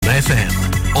FM,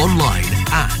 online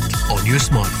and on your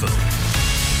smartphone.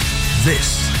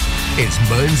 This is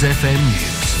Mearns FM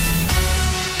News.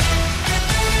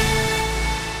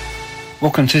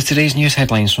 Welcome to today's news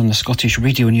headlines from the Scottish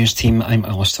Radio News team. I'm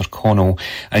Alistair Connell.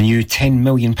 A new £10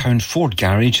 million Ford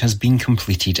garage has been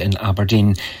completed in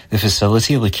Aberdeen. The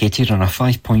facility, located on a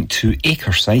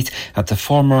 5.2-acre site at the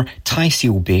former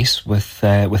Tyseal base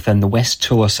within the West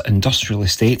Tullis Industrial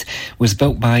Estate, was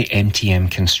built by MTM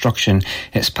Construction.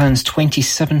 It spans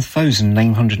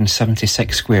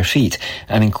 27,976 square feet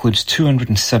and includes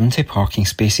 270 parking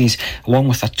spaces, along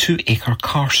with a 2-acre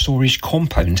car storage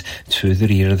compound to the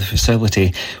rear of the facility.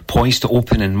 Poised to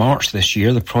open in March this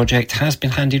year, the project has been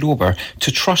handed over to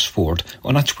Trustford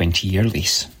on a 20-year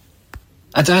lease.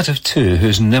 A dad of two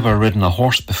who's never ridden a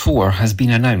horse before has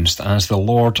been announced as the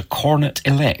Lord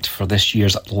Cornet-elect for this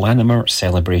year's Lanark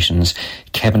celebrations.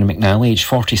 Kevin McNally, aged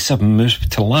 47,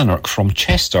 moved to Lanark from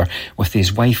Chester with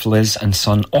his wife Liz and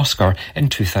son Oscar in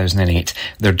 2008.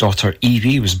 Their daughter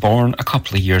Evie was born a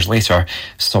couple of years later.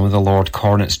 Some of the Lord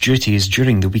Cornet's duties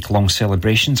during the week-long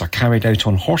celebrations are carried out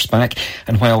on horseback,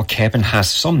 and while Kevin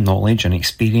has some knowledge and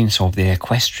experience of the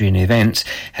equestrian events,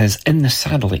 his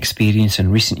in-the-saddle experience in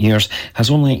recent years has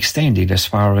only extended as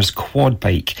far as quad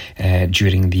bike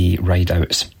during the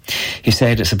ride-outs. He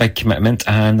said it's a big commitment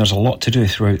and there's a lot to do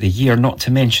throughout the year, not to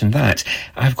mention that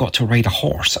I've got to ride a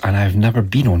horse and I've never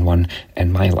been on one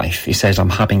in my life. He says,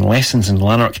 I'm having lessons in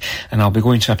Lanark and I'll be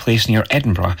going to a place near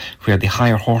Edinburgh where they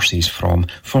hire horses from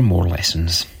for more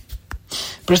lessons.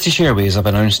 British Airways have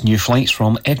announced new flights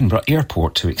from Edinburgh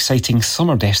Airport to exciting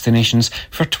summer destinations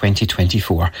for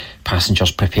 2024.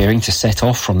 Passengers preparing to set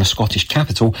off from the Scottish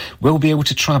capital will be able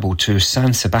to travel to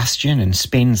San Sebastian in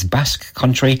Spain's Basque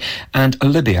Country and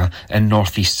Libya in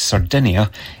northeast Sardinia.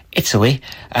 Italy,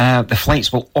 the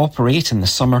flights will operate in the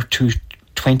summer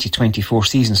 2024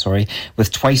 season,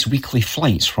 with twice weekly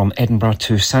flights from Edinburgh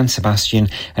to San Sebastian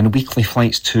and weekly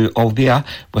flights to Olbia,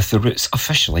 with the routes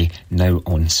officially now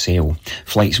on sale.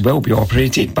 Flights will be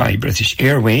operated by British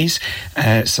Airways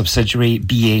subsidiary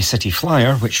BA City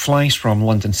Flyer, which flies from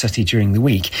London City during the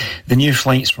week. The new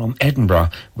flights from Edinburgh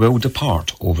will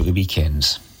depart over the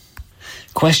weekends.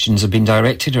 Questions have been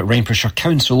directed at Renfrewshire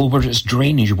Council over its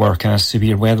drainage work as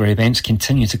severe weather events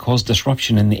continue to cause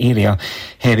disruption in the area.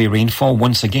 Heavy rainfall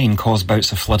once again caused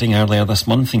bouts of flooding earlier this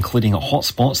month, including at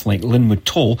hotspots like Linwood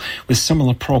Toll, with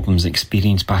similar problems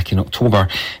experienced back in October.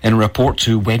 In a report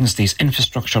to Wednesday's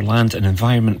Infrastructure, Land and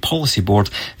Environment Policy Board,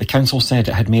 the Council said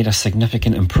it had made a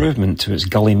significant improvement to its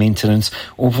gully maintenance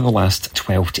over the last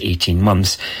 12 to 18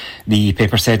 months. The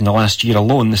paper said in the last year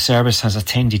alone, the service has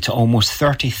attended to almost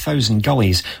 30,000 gullies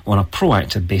on a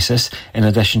proactive basis, in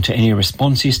addition to any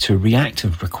responses to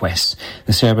reactive requests.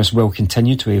 The service will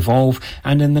continue to evolve,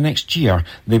 and in the next year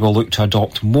they will look to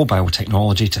adopt mobile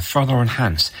technology to further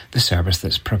enhance the service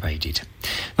that's provided.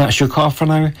 That's your call for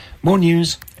now. More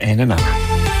news in an hour.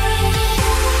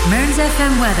 Mearns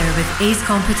FM weather with Ace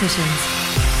Competitions.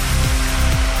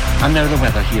 And now the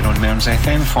weather here on Mearns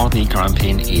FM for the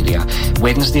Grampian area.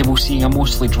 Wednesday will see a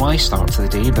mostly dry start to the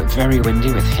day, but very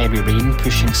windy with heavy rain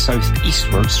pushing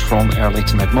south-eastwards from early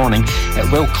to mid-morning.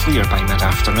 It will clear by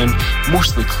mid-afternoon,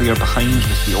 mostly clear behind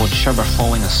with the odd shower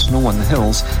falling as snow on the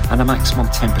hills, and a maximum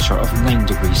temperature of 9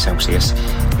 degrees Celsius.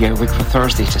 The outlook for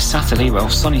Thursday to Saturday, well,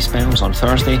 sunny spells on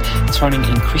Thursday, turning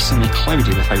increasingly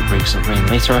cloudy with outbreaks of rain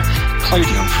later,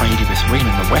 cloudy on Friday with rain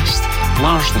in the west,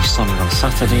 largely sunny on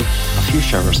Saturday, a few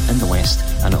showers in the west,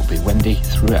 and it'll be windy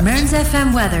throughout. Mearns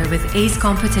FM weather with Ace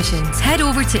Competitions. Head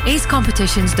over to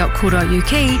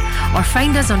acecompetitions.co.uk or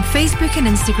find us on Facebook and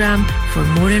Instagram for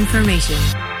more information.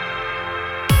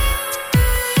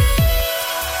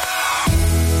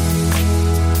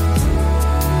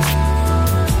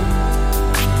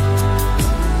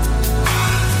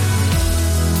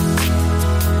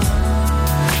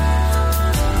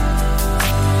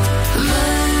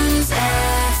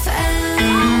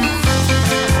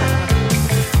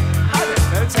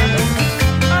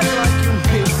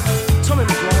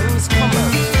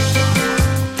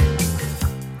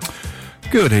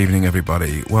 Good evening,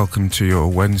 everybody. Welcome to your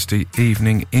Wednesday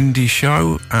evening indie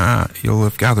show. You'll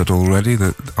have gathered already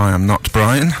that I am not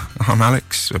Brian. I'm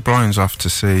Alex. Brian's off to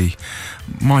see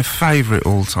my favourite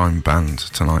all-time band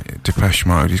tonight, Depeche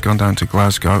Mode. He's gone down to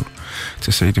Glasgow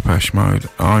to see Depeche Mode.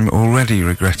 I'm already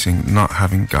regretting not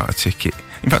having got a ticket.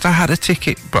 In fact, I had a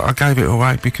ticket, but I gave it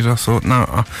away because I thought,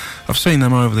 no, I've seen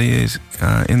them over the years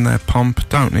in their pomp.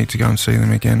 Don't need to go and see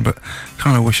them again, but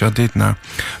kind of wish I did now.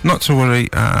 Not to worry,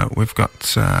 we've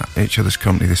got each other's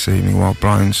company this evening while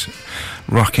Brian's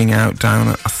rocking out down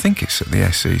at, I think it's at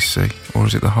the SEC, or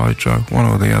is it the Hydro, one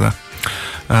or the other.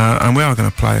 And we are going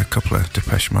to play a couple of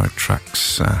Depeche Mode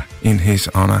tracks in his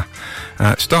honour.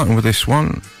 Starting with this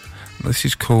one. This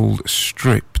is called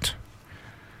Stripped.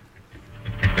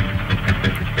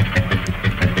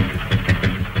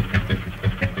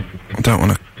 I don't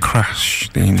want to crash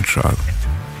the intro,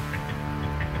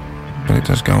 but it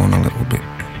does go on a little bit.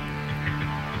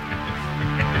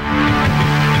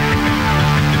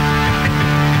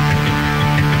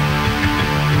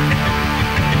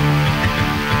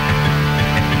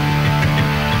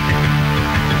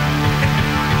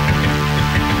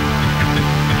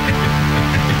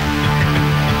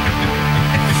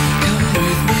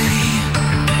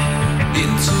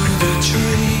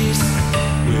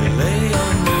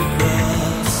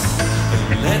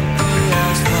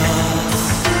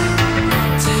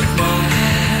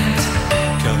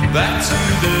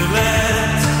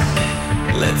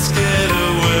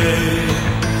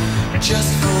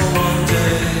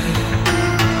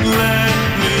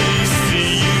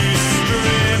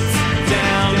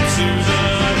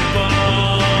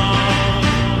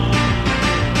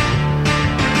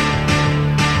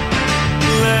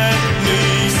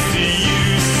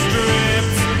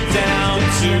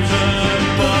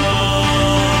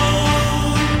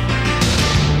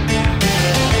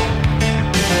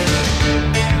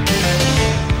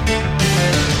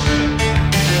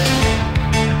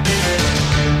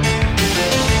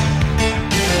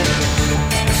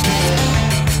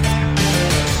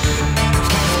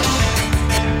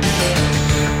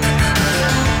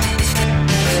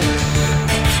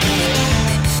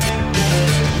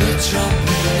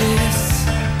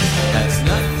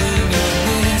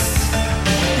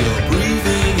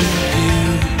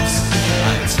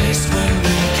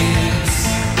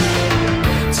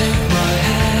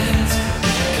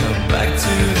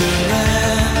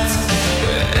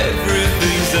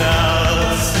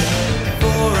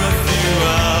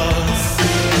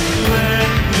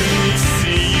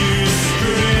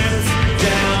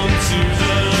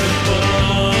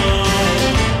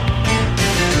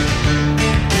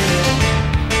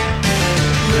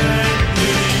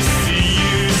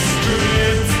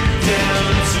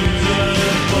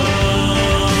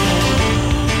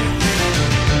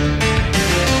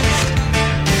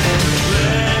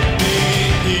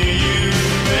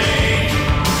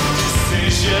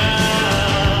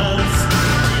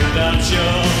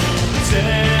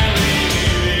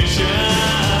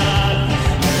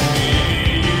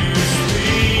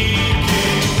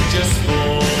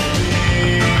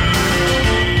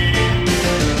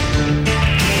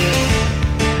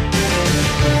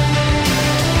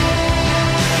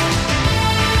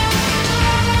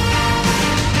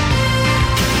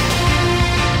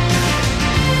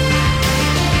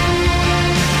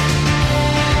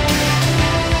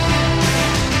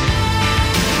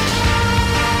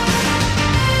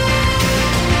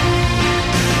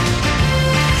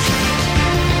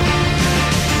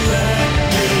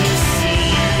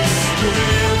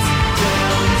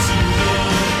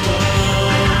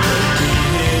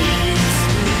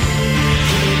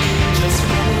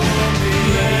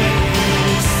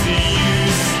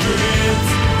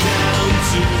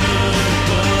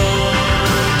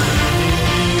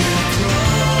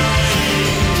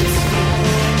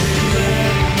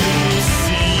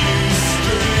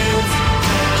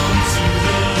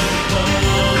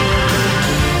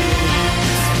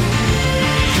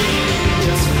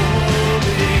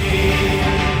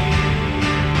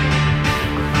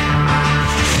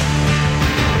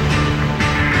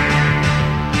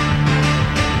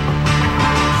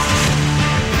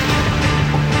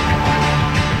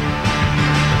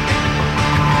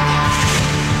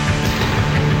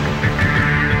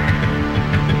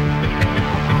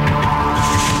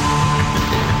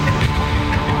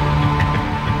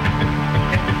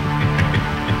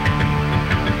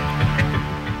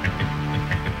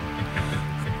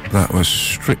 That was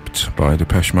Stripped by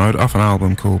Depeche Mode off an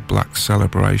album called Black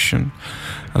Celebration.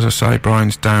 As I say,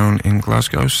 Brian's down in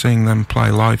Glasgow seeing them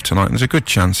play live tonight, and there's a good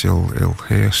chance he'll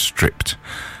hear Stripped.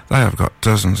 They have got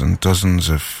dozens and dozens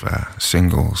of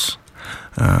singles,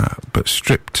 but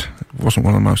Stripped wasn't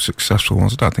one of the most successful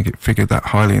ones. I don't think it figured that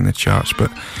highly in the charts,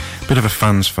 but a bit of a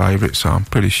fan's favourite, so I'm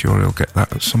pretty sure he'll get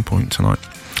that at some point tonight.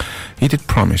 He did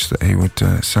promise that he would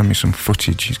send me some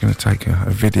footage. He's going to take a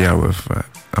video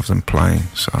of them playing,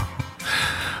 so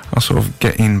I'll sort of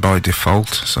get in by default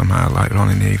somehow later on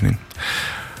in the evening.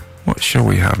 What shall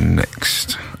we have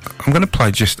next? I'm going to play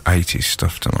just 80s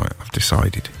stuff tonight, I've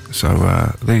decided.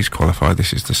 So these qualify.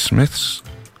 This is the Smiths.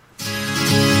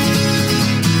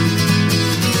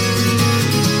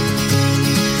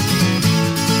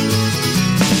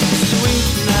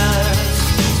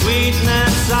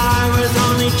 Sweetness, I was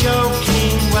only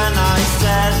joking.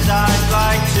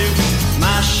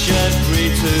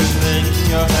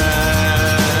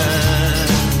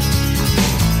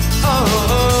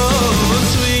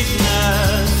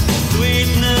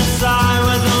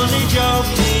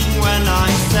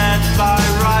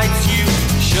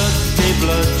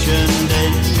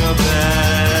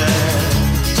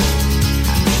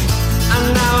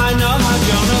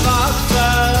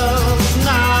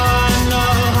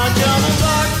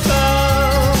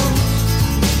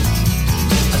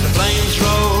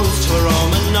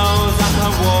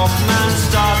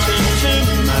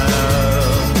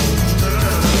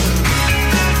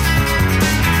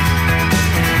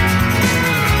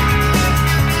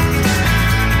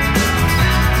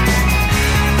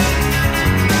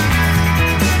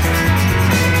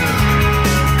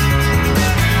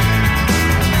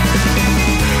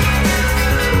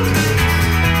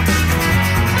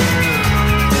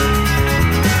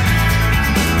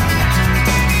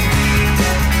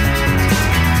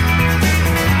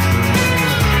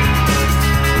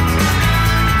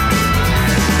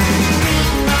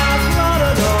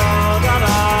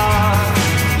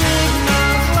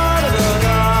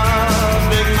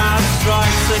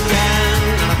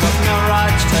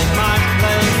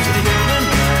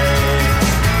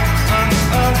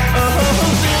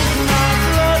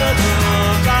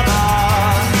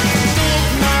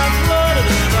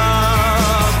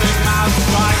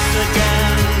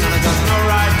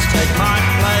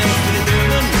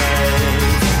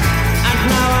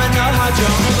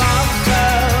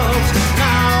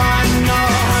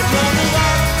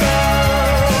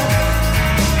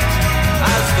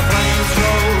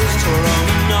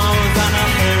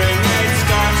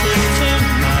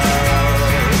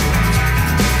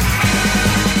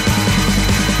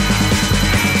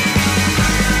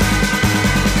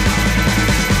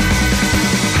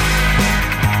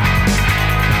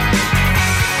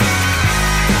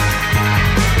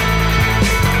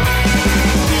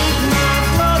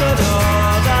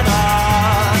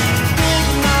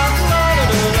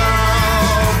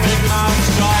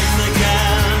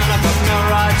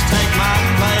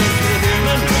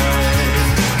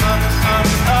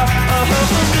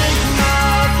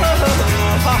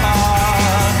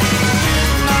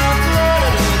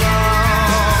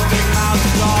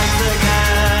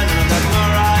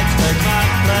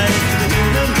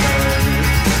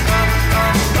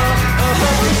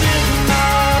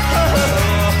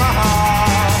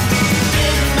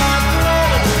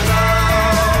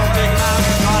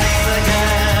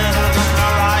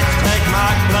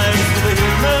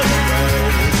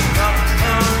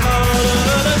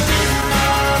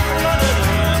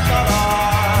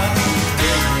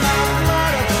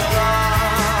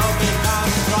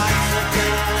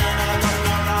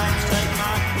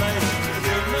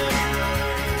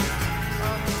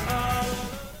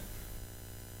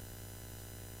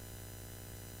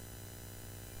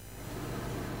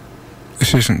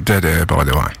 This isn't dead air, by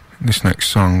the way. This next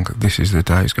song, This Is the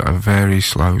Day, has got a very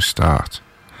slow start.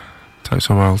 Takes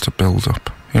a while to build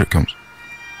up. Here it comes.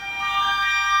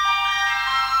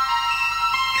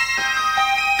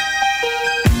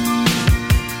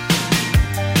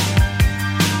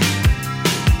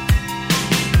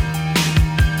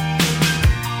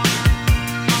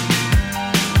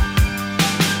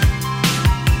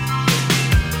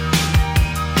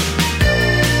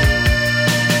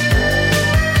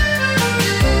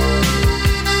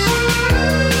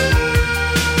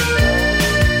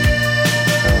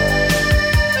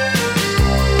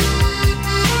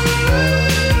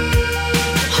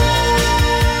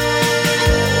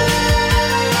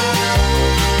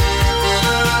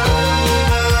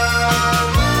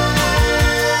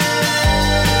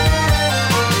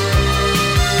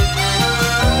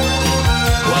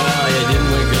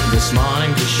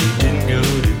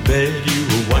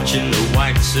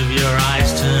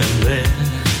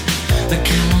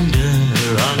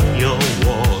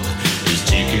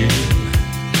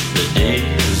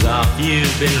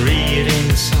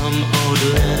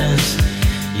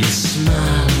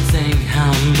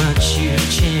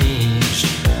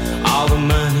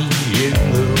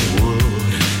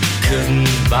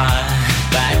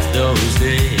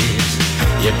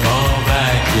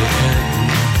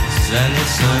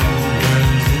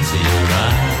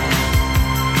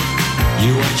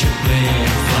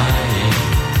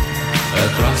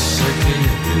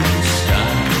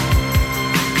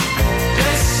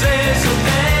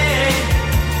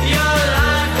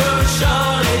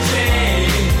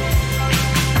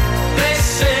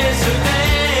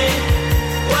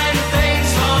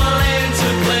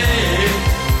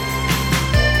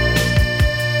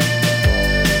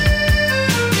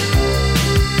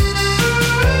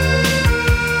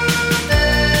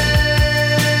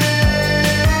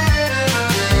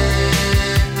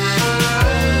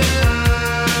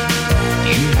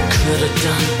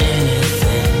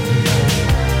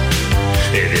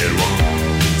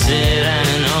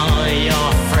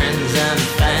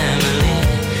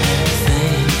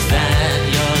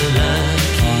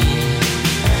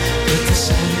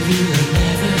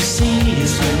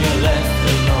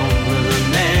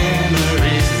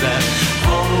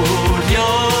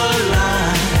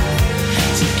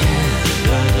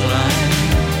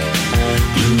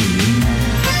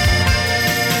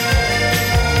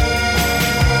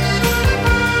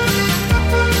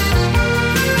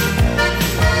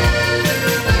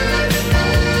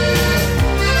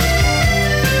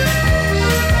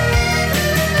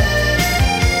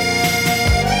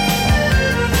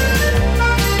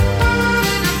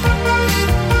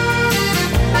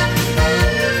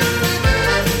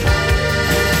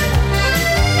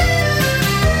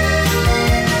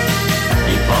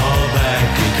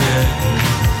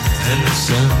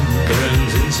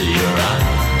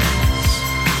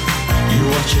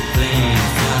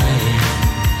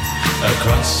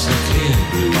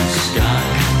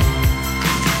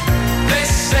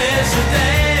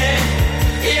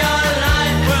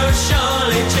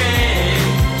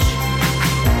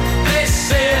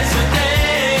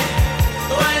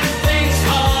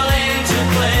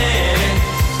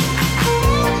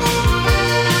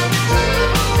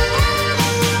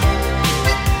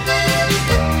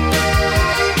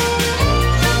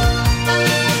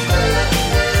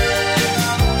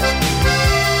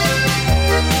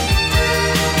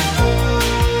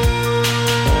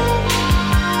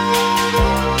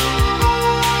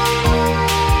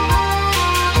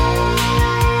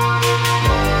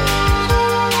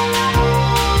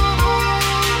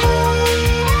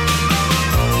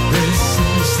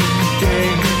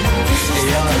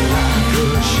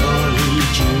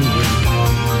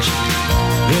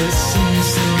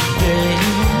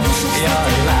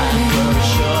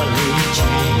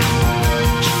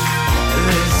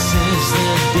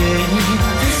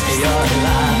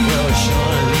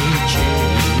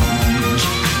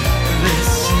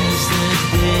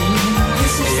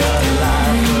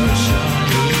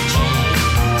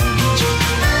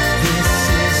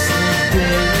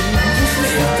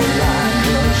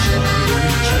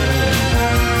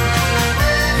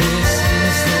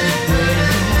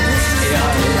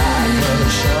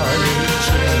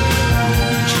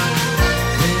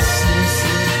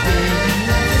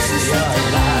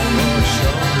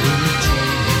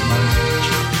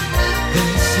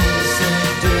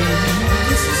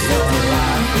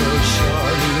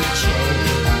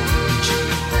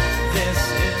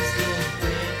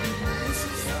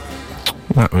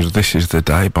 That was This Is The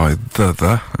Day by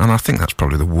The, and I think that's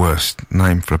probably the worst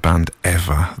name for a band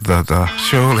ever, The.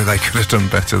 Surely they could have done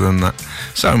better than that.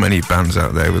 So many bands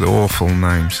out there with awful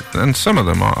names, and some of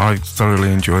them I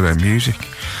thoroughly enjoy their music.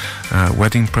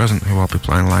 Wedding Present, who I'll be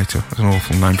playing later, is an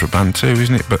awful name for a band too,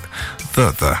 isn't it? But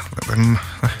The,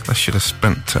 they should have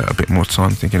spent a bit more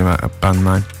time thinking about a band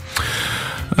name.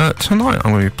 Tonight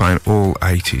I'm going to be playing all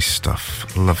 80s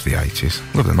stuff. Love the 80s.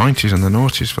 Love the 90s and the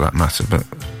noughties for that matter, but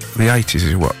the 80s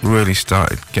is what really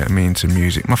started getting me into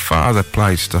music. My father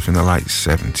played stuff in the late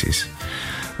 70s.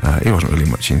 He wasn't really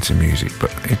much into music,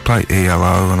 but he played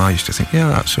ELO, and I used to think, yeah,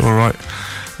 that's all right.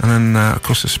 And then, of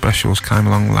course, the Specials came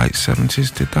along late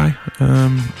 70s, did they?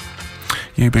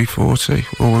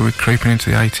 UB40, or we were creeping into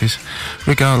the 80s.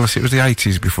 Regardless, it was the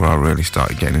 80s before I really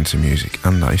started getting into music,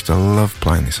 and I used to love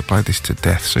playing this. I played this to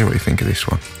death. See what you think of this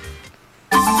one.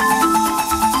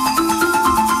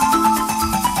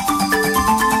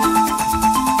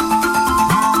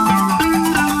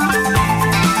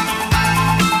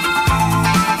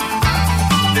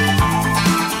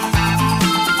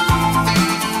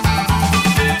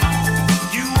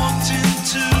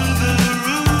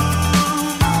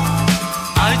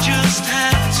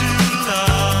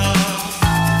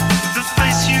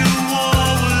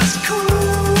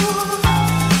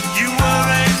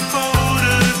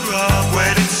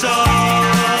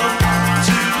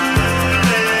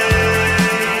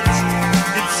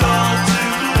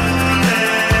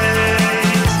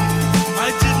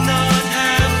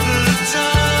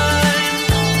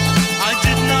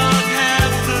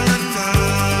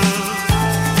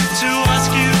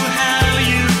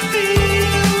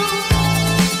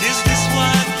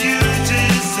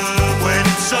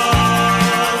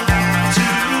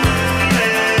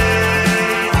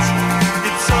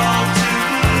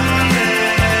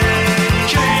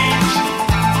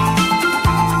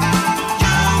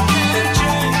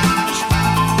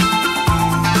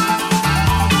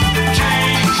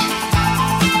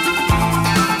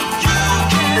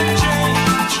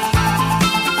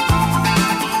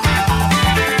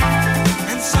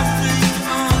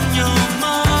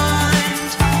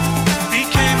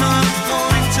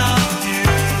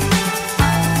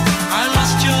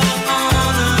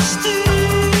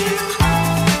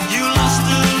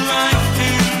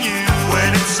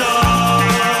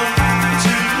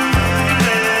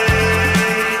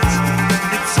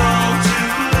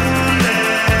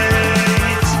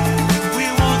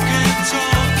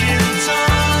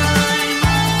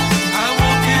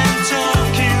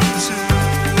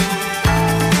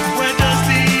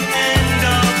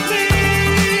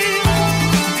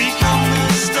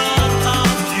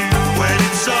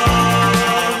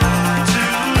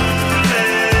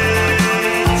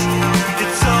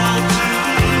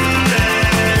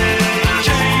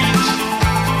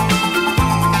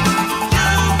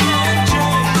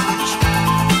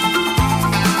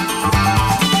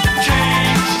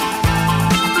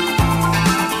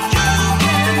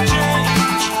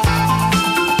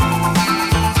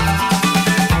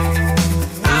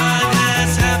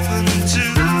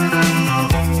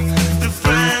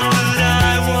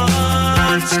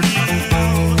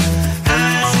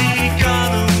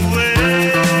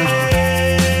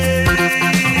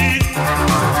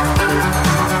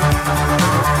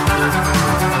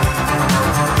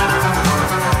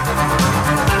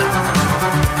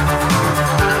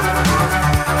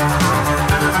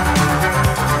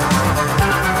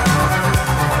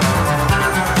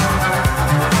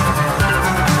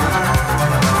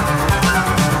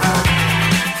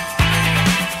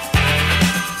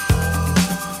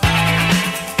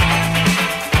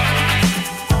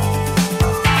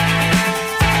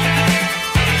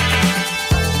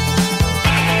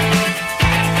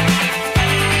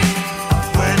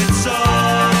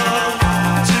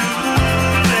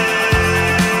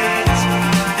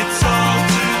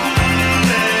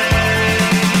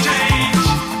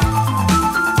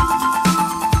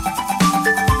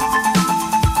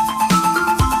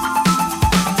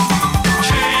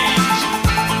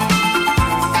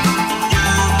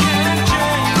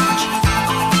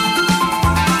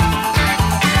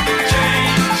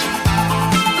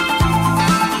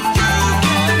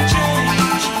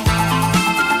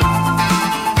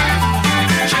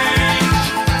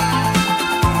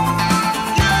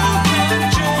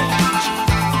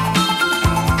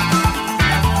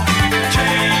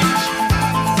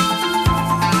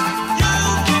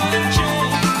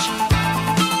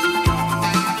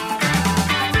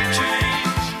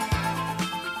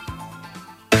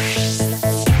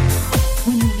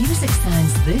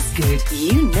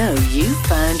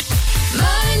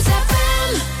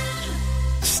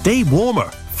 Stay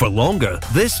warmer, for longer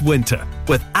this winter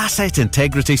with Asset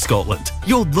Integrity Scotland,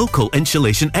 your local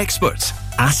insulation experts.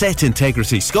 Asset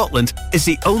Integrity Scotland is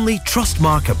the only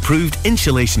Trustmark approved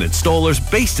insulation installers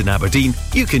based in Aberdeen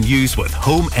you can use with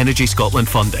Home Energy Scotland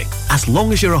funding. As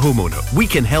long as you're a homeowner, we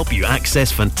can help you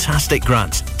access fantastic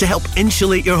grants to help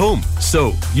insulate your home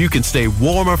so you can stay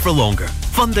warmer for longer.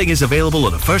 Funding is available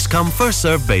on a first-come,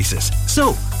 first-served basis.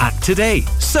 So, act today.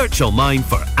 Search online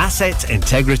for Asset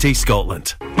Integrity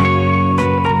Scotland.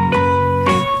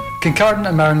 Kincardine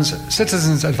and Mearns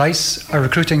Citizens Advice are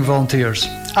recruiting volunteers.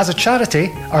 As a charity,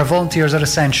 our volunteers are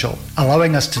essential,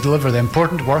 allowing us to deliver the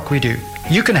important work we do.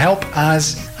 You can help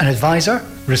as an advisor,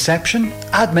 reception,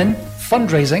 admin,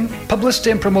 fundraising,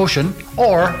 publicity and promotion,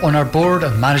 or on our board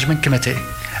and management committee.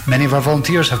 Many of our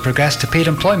volunteers have progressed to paid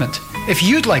employment. If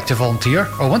you'd like to volunteer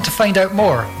or want to find out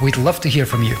more, we'd love to hear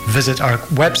from you. Visit our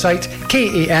website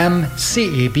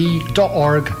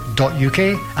kamcab.org.uk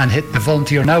and hit the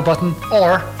Volunteer Now button,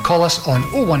 or call us on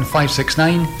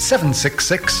 01569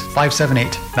 766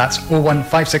 578. That's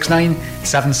 01569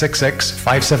 766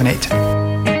 578.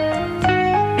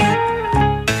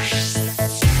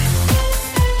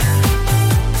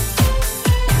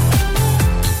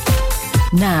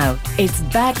 Now, it's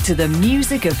back to the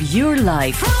music of your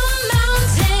life. From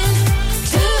mountain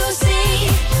to sea,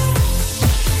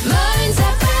 Mearns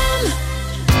FM.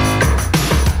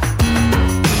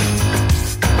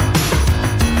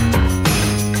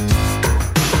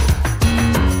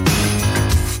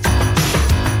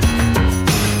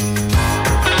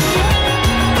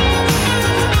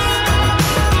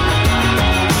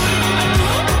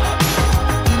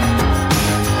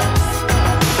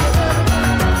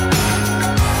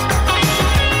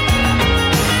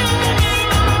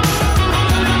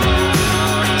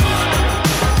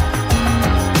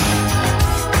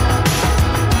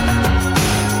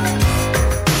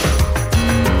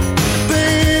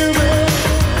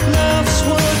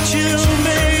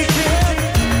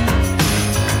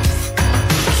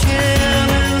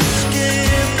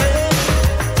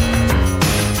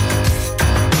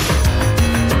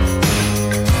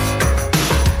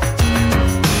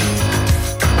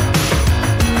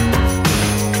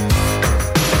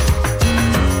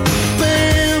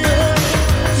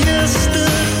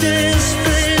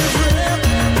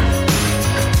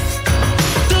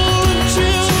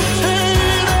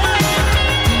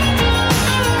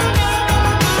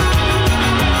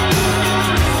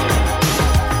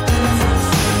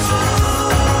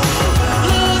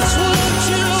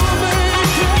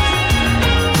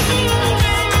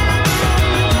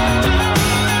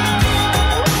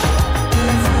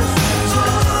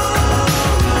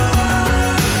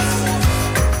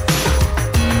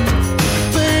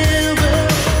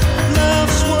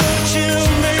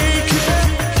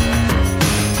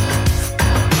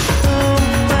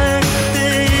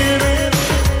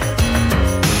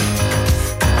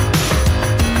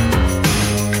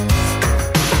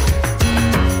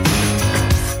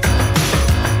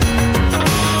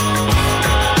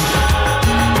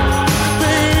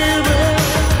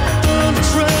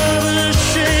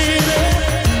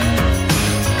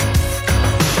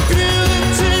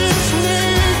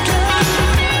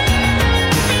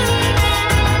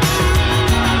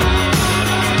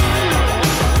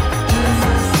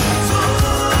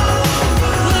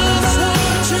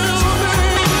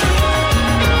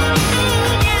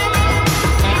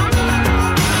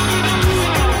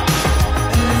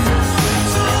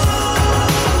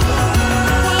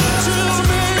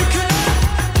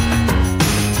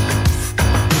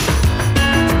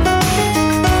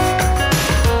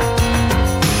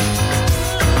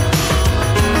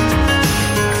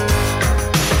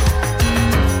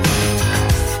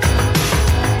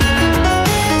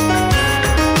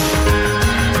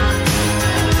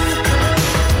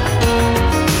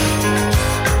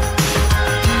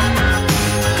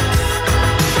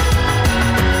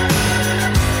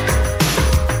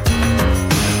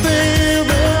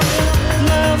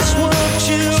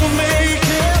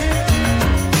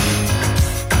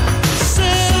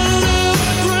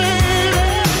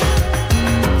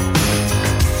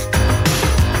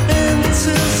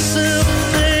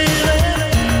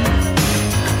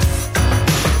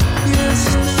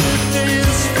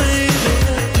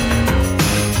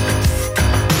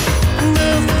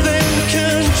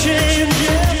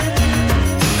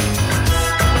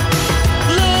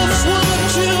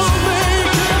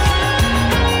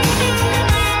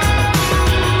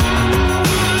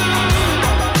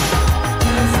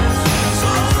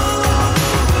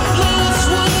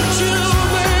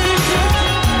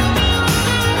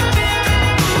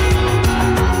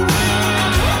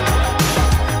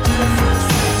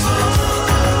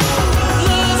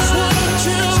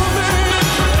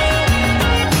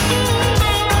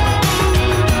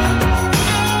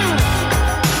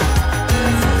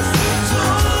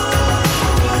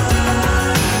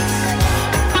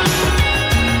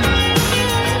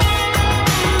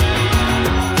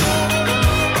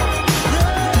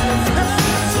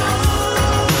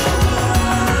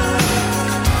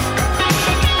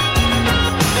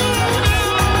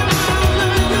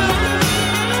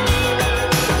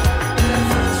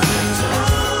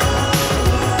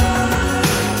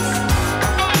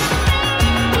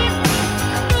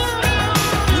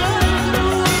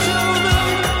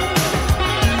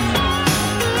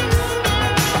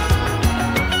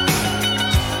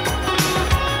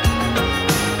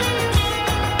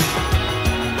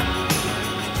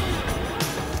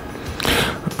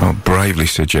 bravely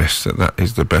suggest that that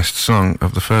is the best song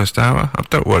of the first hour.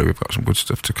 Don't worry, we've got some good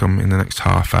stuff to come in the next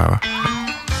half hour.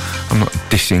 I'm not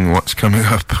dissing what's coming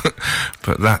up,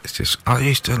 but that's just... I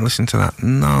used to listen to that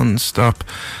non-stop.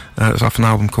 It's off an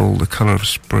album called The Colour of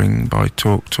Spring by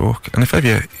Talk Talk. And if ever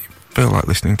you feel like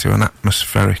listening to an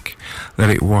atmospheric, let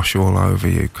it wash all over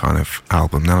you kind of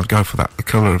album, then I'd go for that, The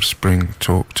Colour of Spring,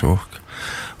 Talk Talk.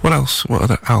 What else? What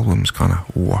other albums kind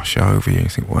of wash over you? You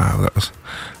think, wow, that was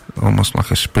almost like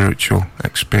a spiritual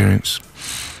experience.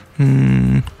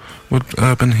 Would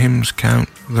Urban Hymns count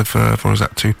The Verve, or is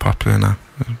that too popular now?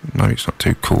 Maybe it's not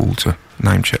too cool to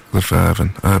name check The Verve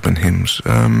and Urban Hymns.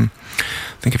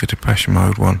 Think of a Depeche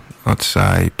Mode one. I'd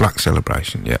say Black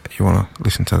Celebration. Yeah, you want to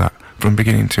listen to that from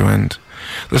beginning to end.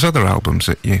 There's other albums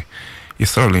that you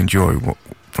thoroughly enjoy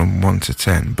from 1 to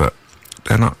 10, but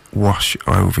they're not wash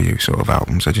over you sort of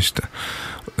albums. They're just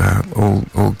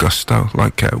all gusto,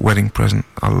 like Wedding Present.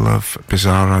 I love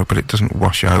Bizarro, but it doesn't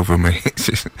wash over me.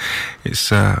 It's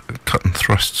cut and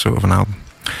thrust sort of an album.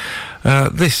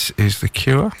 This is The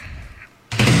Cure.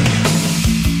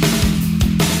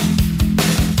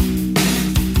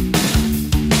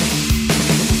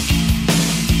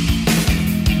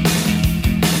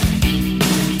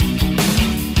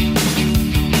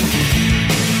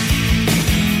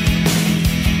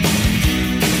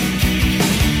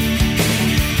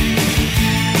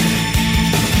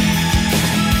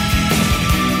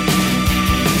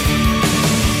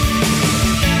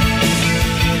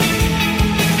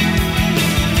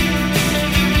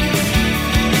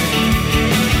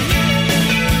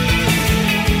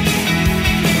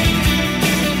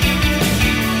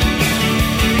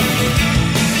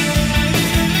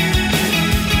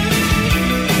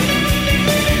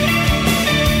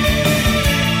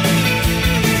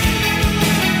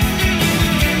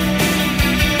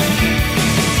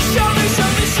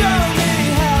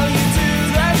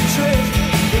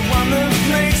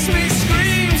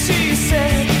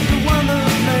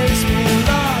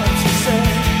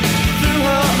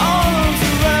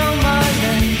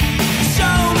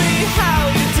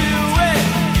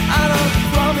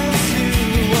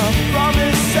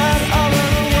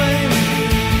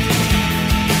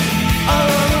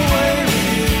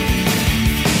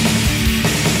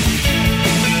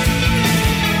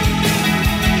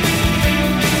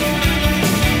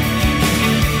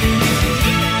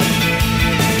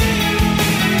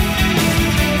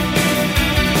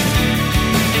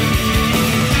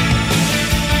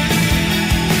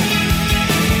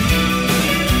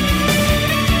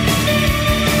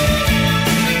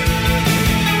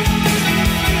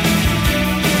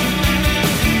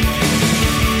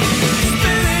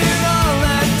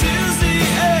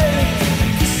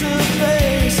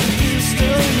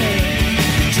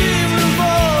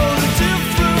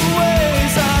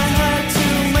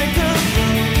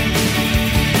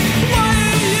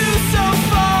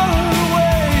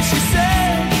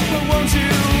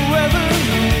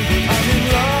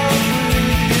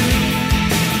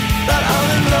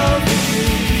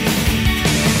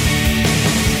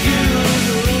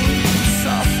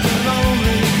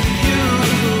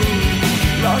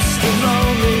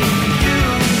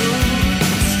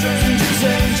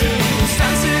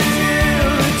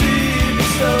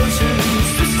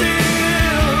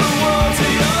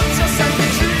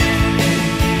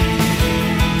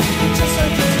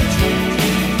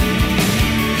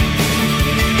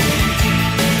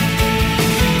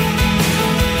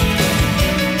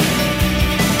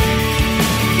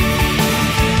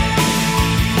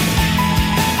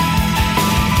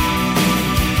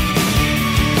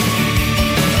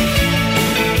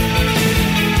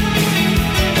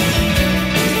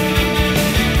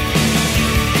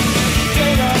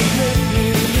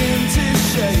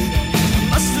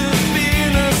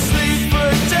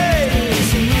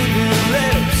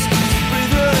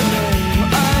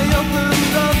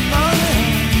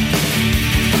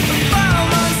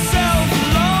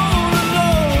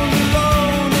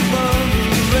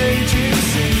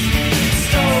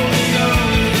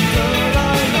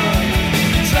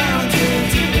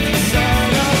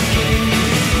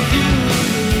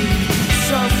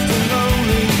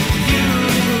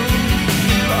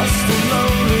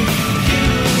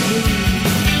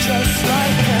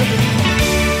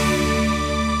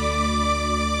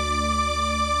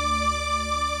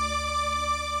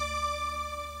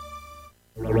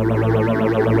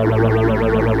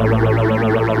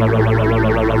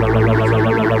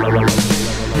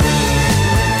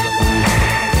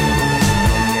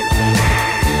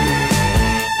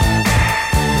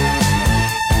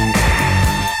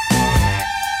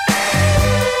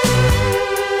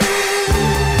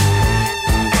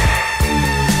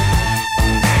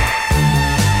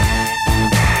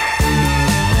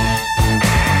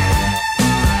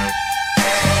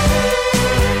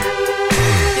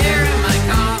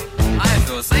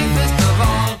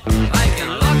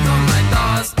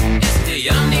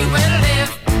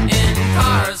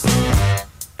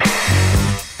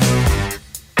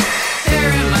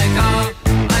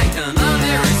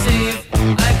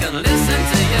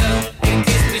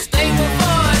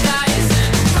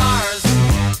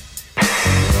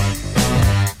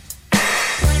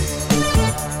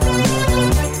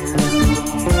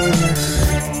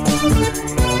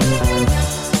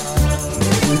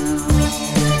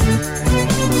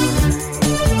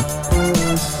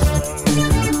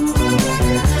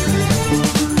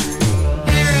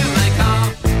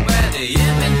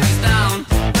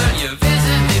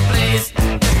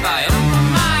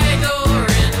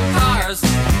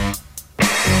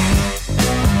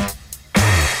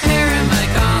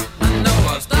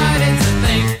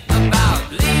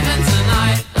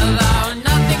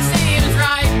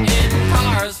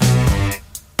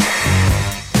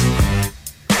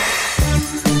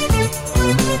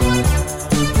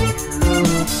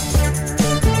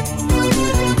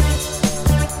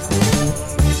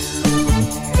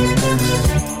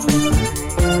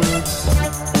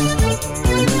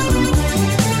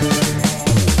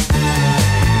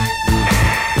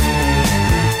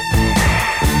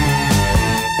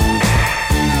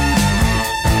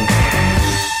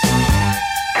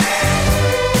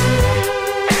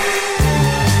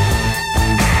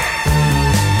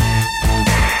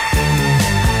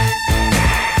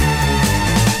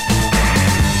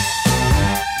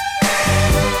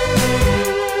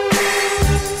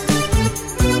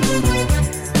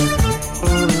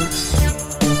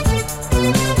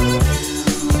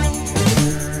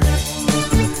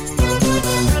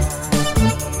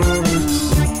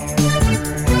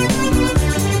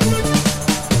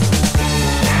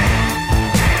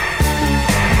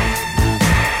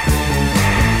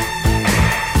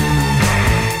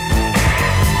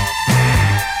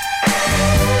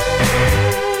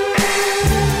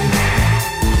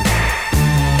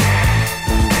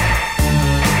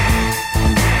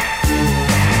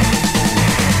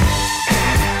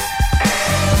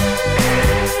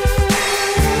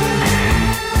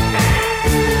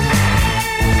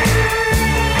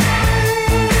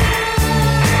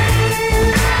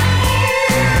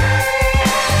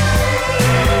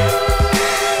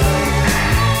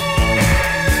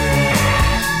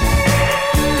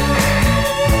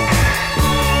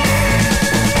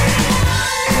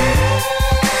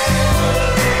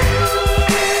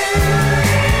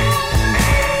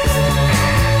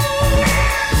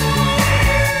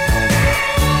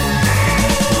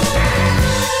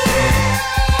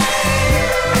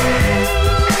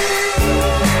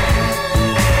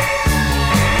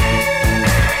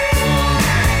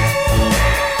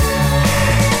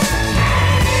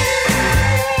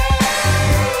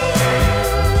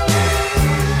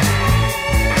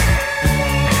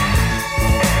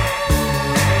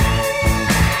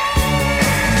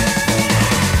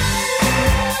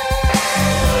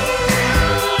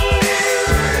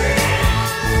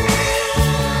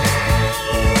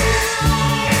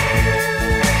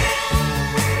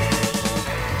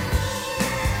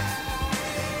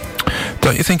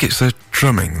 you think it's the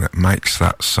drumming that makes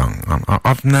that song?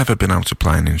 I've never been able to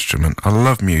play an instrument. I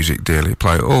love music dearly,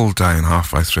 play it all day and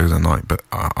halfway through the night, but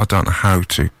I don't know how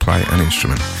to play an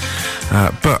instrument.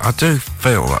 But I do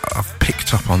feel that I've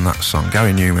picked up on that song,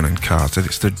 Gary Newman and Cars, that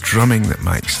it's the drumming that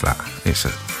makes that.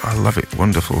 I love it,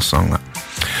 wonderful song that.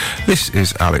 This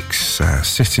is Alex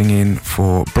sitting in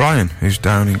for Brian, who's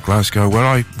down in Glasgow, where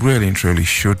I really and truly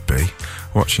should be,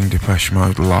 watching Depeche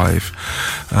Mode live,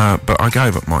 but I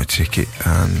gave up my ticket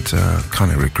and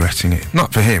kind of regretting it.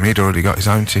 Not for him, he'd already got his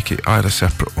own ticket, I had a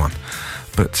separate one,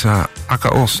 but I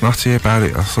got all snotty about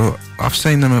it. I thought, I've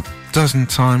seen them a dozen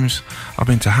times. I've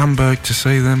been to Hamburg to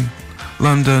see them,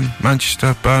 London,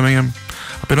 Manchester, Birmingham.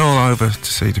 I've been all over to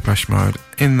see Depeche Mode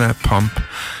in their pomp.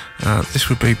 This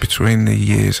would be between the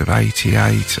years of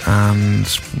 88 and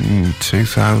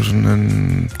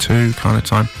 2002 kind of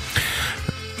time.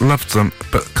 Loved them,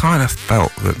 but kind of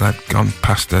felt that they'd gone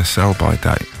past their sell-by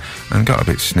date and got a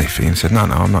bit sniffy and said, no,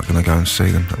 I'm not going to go and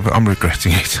see them. But I'm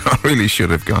regretting it. I really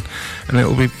should have gone. And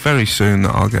it'll be very soon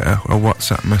that I'll get a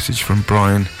WhatsApp message from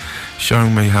Brian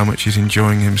showing me how much he's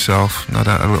enjoying himself. No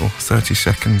doubt a little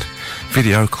 30-second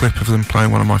video clip of them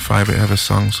playing one of my favourite ever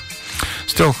songs.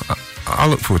 Still, I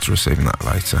look forward to receiving that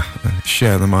later and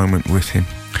share the moment with him.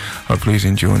 Hopefully he's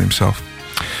enjoying himself.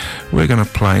 We're going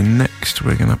to play next.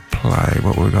 We're going to play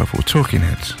what we'll go for, Talking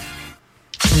Heads.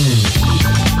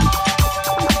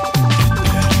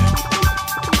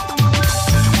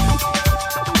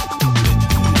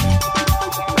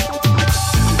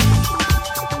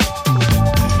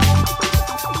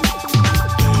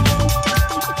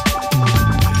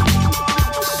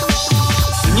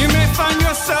 You may find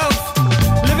yourself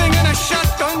living in a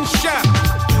shotgun shack,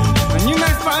 and you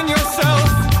may find yourself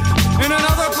in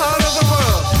another part of the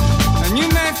world, and you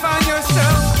may find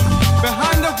yourself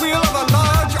behind the wheel of a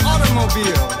large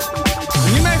automobile,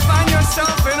 and you may find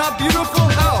yourself in a beautiful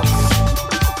house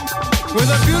with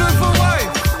a beautiful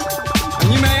wife,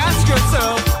 and you may ask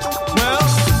yourself, well,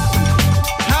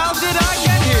 how did I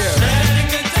get here? Letting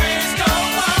the days go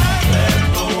by, let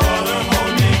the water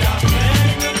hold me down.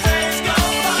 Letting the days go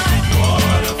by,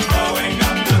 water flowing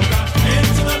underground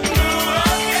into the blue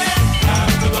again.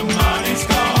 After the money's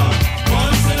gone,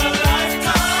 once in a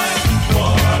lifetime,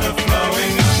 water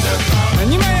flowing underground. And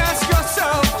you may ask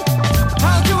yourself,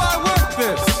 how do I work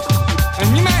this?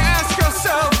 And you may ask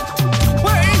yourself,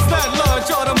 where is that large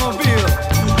automobile?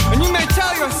 And you may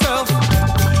tell yourself,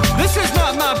 this is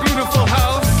not my beautiful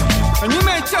house. And you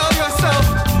may tell yourself,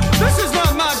 this is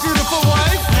not my beautiful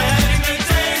wife. Letting the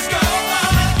days go by,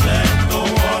 let the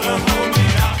water hold me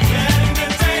down. Letting the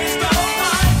days go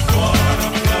by,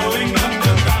 water flowing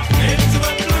underground into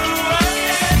the blue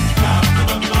again. After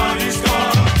the money's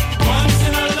gone, once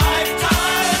in a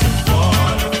lifetime,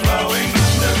 water flowing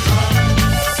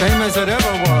underground. Same as it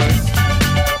ever was.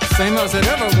 Same as it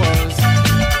ever was.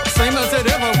 Same as it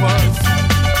ever was.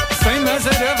 Same as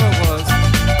it ever was.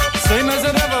 Same as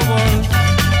it ever was.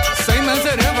 Same as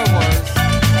it ever was.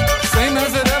 Same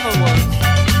as it ever was.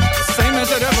 Same as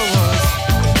it ever was.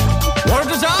 Water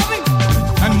dissolving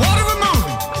and water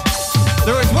removing.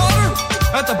 There is water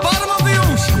at the bottom of the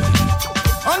ocean.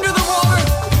 Under the water,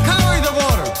 carry the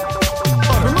water.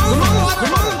 Remove the water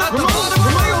at the bottom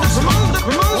of the ocean.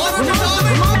 Water dissolving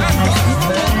and water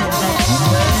removing.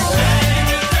 Letting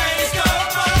the days go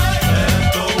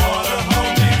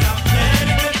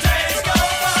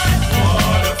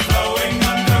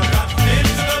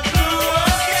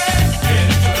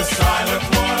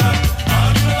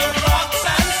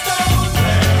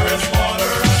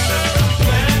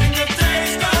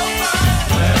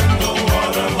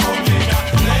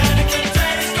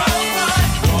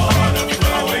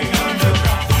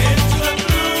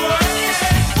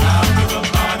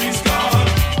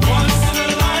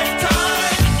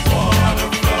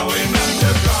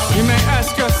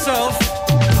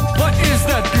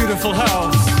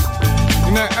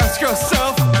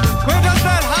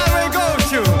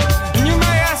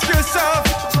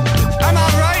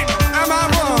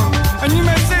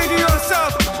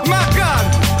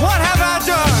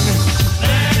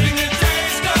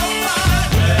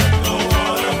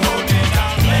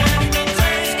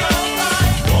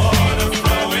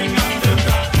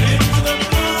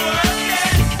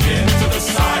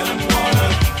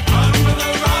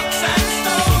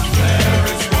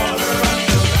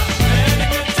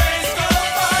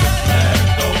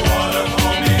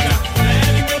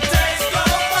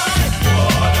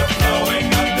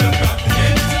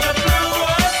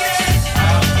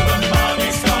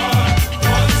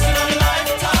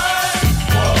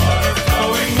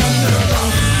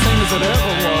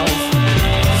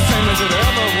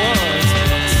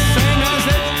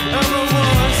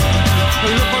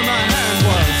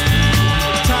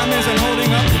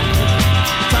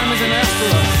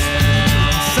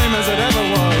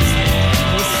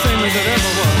as it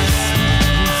ever was.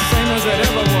 Same as it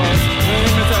ever was. Same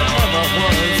as it ever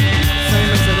was.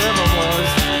 Same as it ever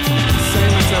was.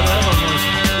 Same as it ever was.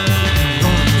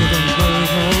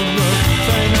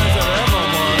 Same as it ever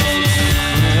was.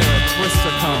 Yeah,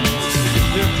 Twister comes.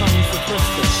 Here comes the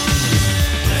Twister.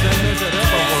 Same as it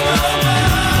ever was.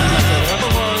 Same as it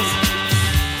ever was.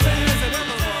 Same as it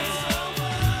ever was.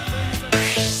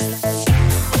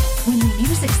 When the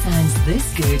music sounds this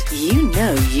good, you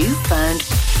know you found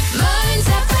Mearns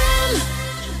FM.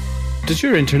 Does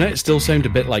your internet still sound a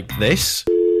bit like this?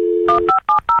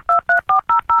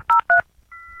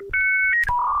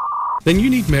 Then you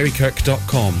need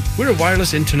Merrykirk.com. We're a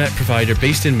wireless internet provider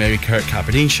based in Merrykirk,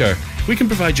 Aberdeenshire. We can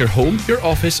provide your home, your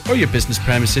office or your business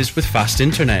premises with fast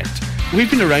internet. We've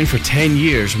been around for 10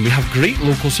 years and we have great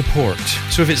local support.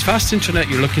 So if it's fast internet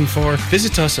you're looking for,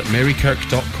 visit us at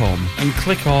Merrykirk.com and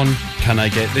click on Can I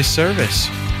Get This Service?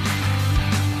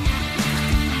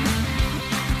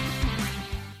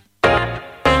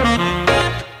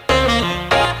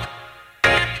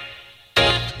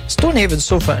 Stonehaven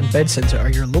Sofa and Bed Centre are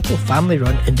your local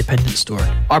family-run independent store.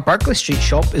 Our Barclay Street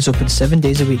shop is open 7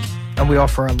 days a week, and we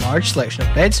offer a large selection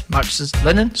of beds, mattresses,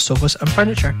 linen, sofas and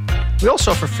furniture. We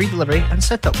also offer free delivery and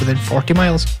set up within 40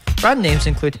 miles. Brand names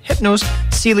include Hypnose,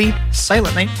 Sealy,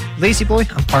 Silent Night, Lazy Boy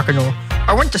and Parker Knoll.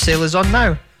 Our winter sale is on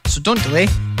now, so don't delay.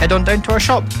 Head on down to our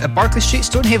shop at Barclay Street,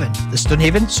 Stonehaven, the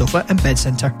Stonehaven Sofa and Bed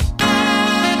Centre.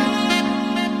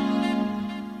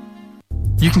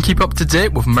 You can keep up to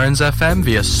date with Mearns FM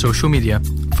via social media.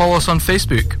 Follow us on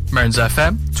Facebook, Mearns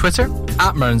FM, Twitter,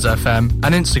 @Mearns FM,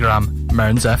 and Instagram,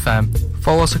 Mearns FM.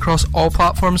 Follow us across all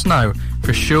platforms now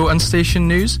for show and station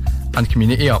news and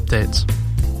community updates.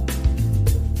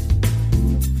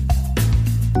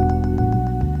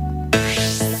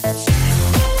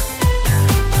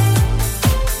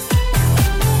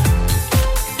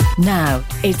 Now,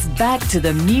 it's back to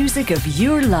the music of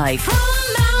your life.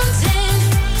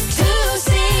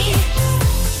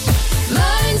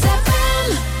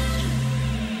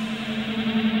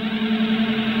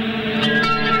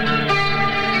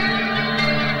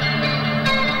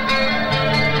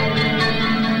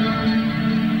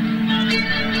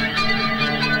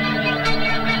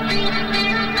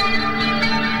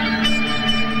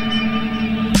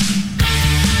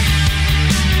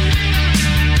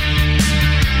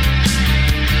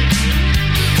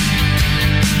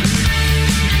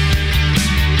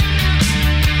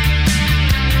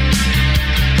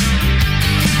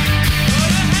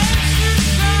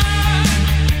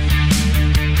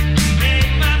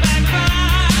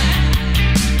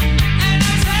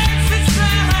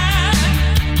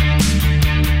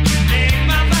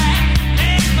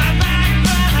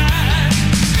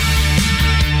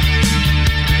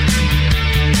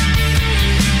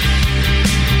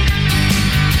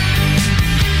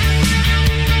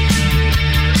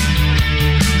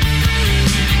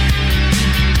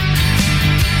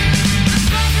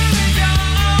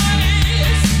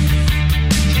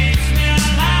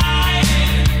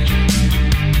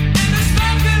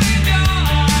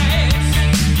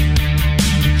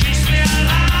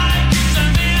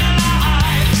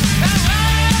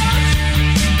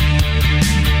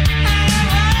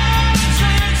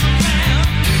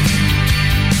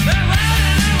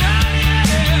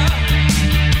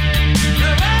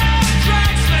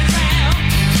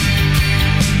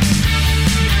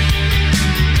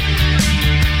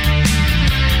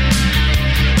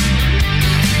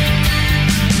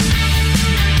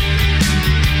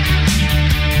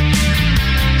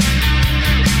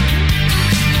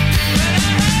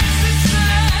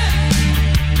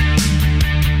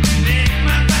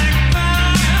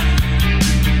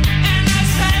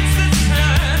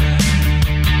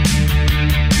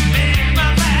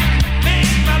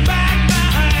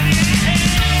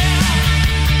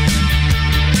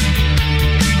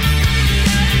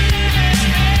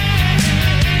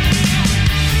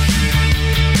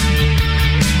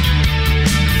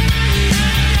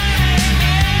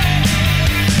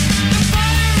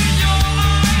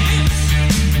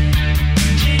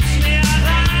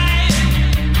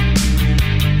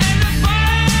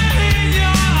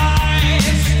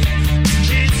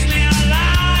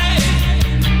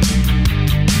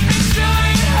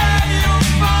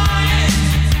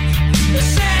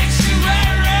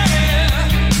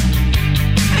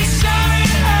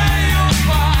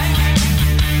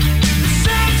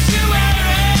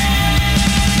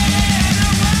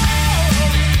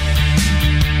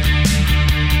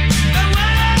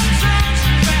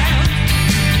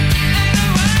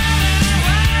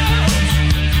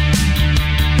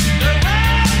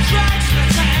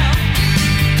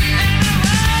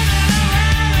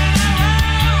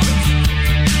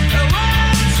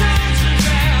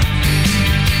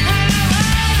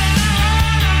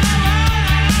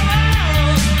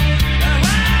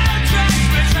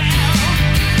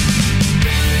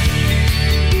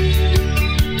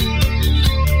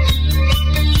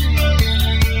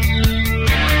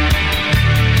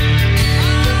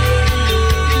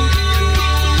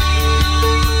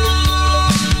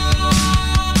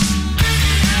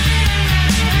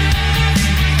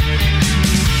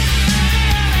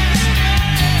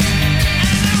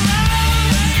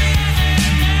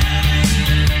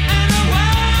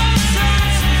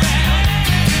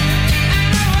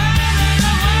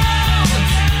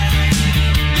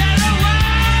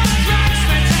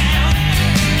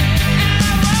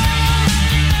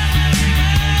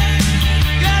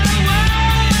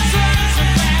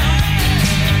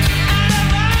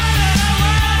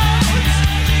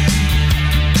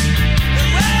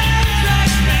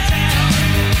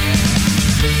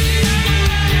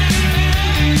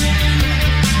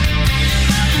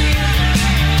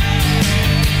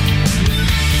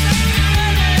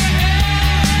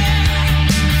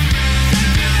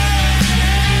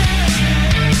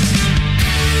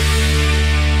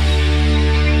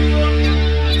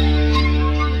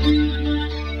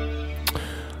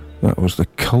 That was the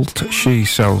Cult She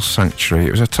Sells Sanctuary.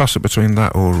 It was a toss-up between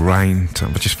that or Rain.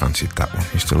 I just fancied that one.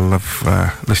 Used to love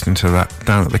listening to that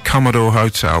down at the Commodore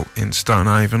Hotel in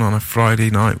Stonehaven on a Friday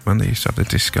night when they used to have the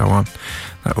disco on.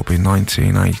 That would be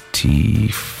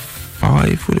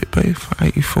 1985, would it be?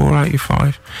 84,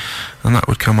 85. And that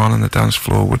would come on and the dance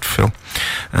floor would fill.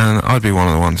 And I'd be one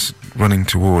of the ones running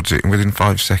towards it and within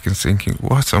 5 seconds thinking,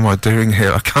 what am I doing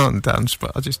here? I can't dance,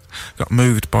 but I just got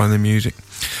moved by the music.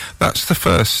 That's the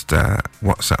first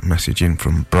WhatsApp message in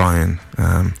from Brian,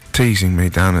 teasing me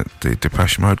down at the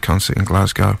Depeche Mode concert in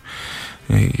Glasgow.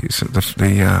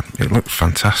 It looked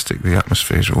fantastic. The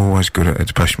atmospheres are always good at a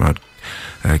Depeche Mode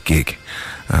gig.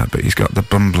 But he's got the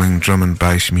bumbling drum and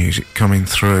bass music coming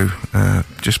through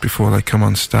just before they come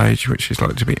on stage, which is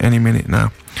likely to be any minute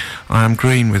now. I am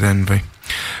green with envy.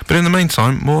 But in the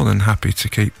meantime, more than happy to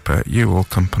keep you all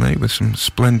company with some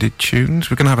splendid tunes.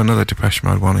 We're going to have another Depeche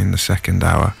Mode one in the second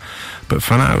hour. But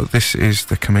for now, this is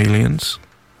the Chameleons.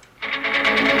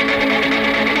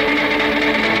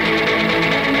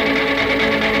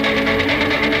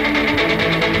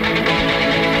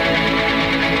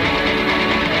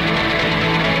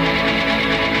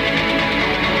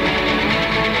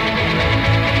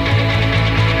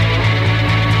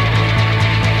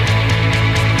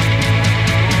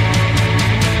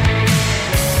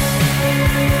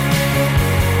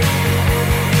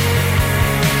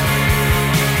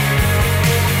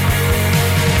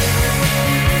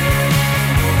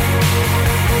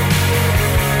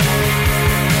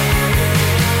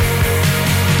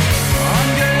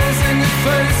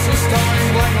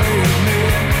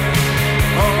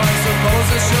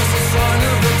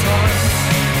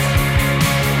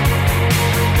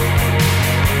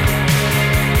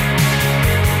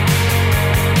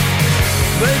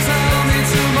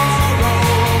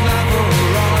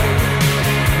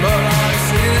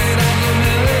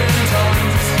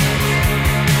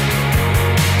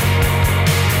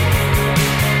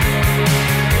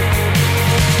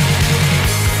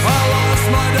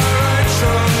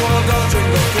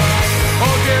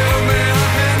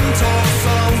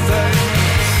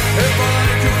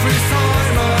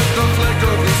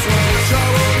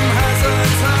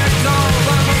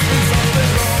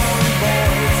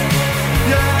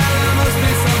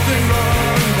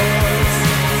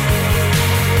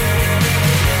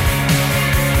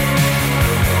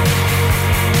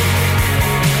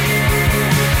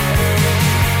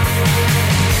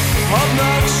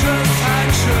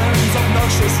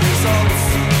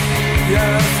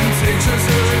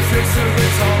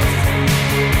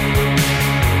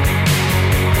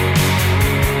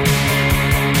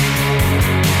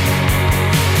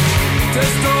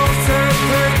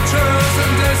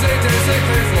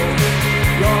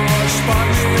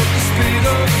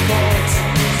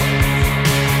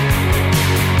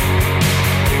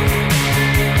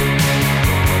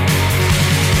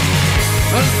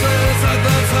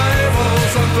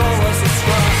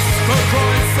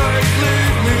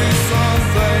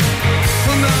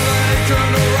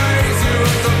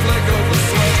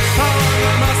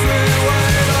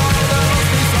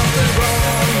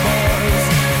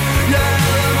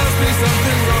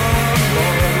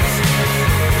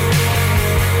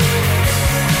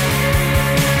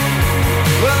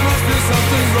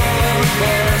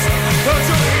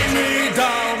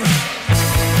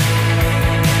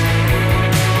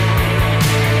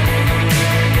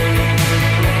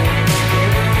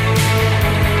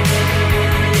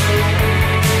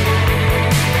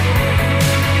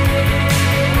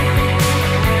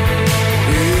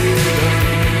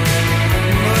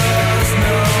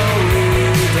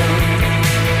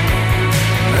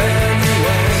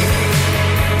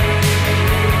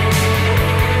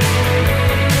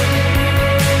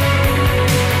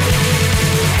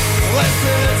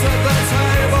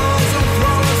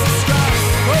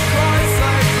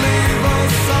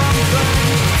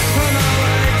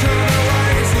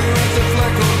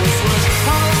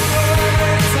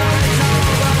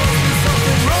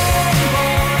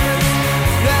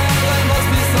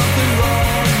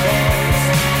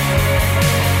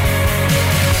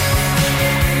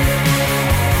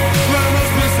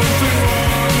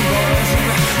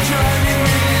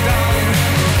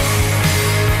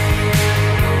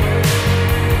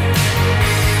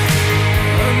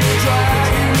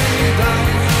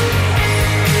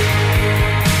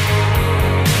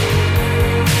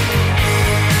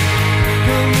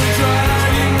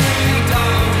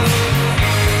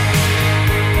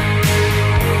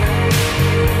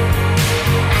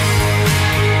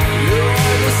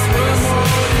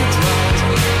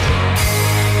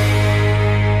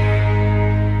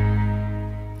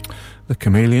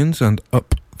 Chameleons and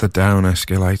Up the Down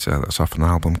Escalator. That's off an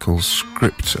album called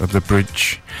Script of the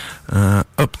Bridge.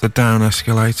 Up the Down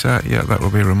Escalator, yeah, that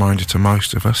will be a reminder to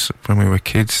most of us when we were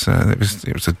kids. It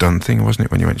was a done thing, wasn't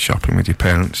it? When you went shopping with your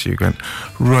parents, you went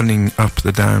running up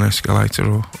the down escalator,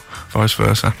 or vice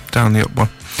versa, down the up one.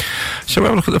 Shall we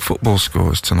have a look at the football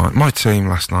scores tonight? My team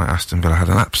last night, Aston Villa, had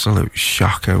an absolute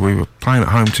shocker. We were playing at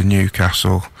home to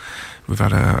Newcastle. We've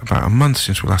had about a month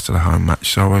since we last had a home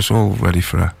match, so I was all ready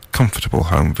for a comfortable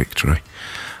home victory.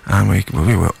 And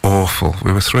we were awful.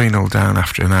 We were 3-0 down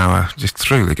after an hour, just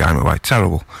threw the game away.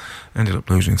 Terrible. Ended up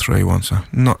losing 3-1, so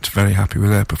not very happy with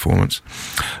their performance.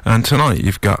 And tonight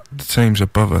you've got the teams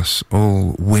above us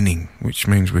all winning, which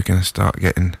means we're going to start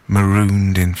getting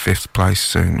marooned in 5th place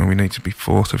soon, and we need to be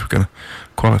 4th if we're going to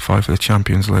qualify for the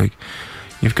Champions League.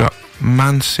 You've got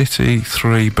Man City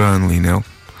 3, Burnley 0,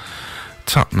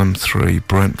 Tottenham 3,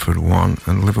 Brentford 1,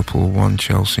 and Liverpool 1,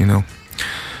 Chelsea 0.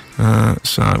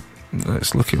 So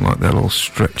it's looking like they'll all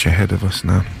stretch ahead of us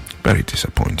now. Very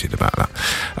disappointed about that.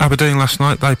 Aberdeen last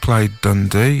night, they played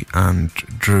Dundee and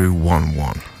drew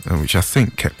 1-1, which I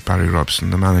think kept Barry Robson,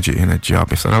 the manager, in a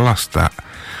job. If they'd have lost that,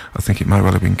 I think it may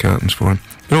well have been curtains for him.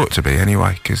 It ought to be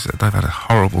anyway, because they've had a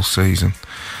horrible season.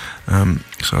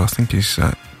 So I think his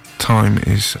time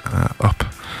is up.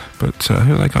 But who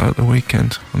have they got at the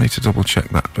weekend? I need to double check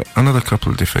that. But another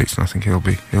couple of defeats, and I think he'll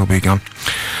be gone.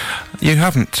 You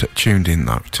haven't tuned in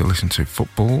though to listen to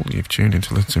football. You've tuned in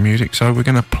to listen to music. So we're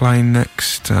going to play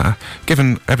next.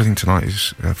 Given everything tonight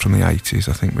is from the 80s,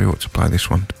 I think we ought to play this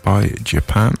one by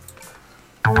Japan.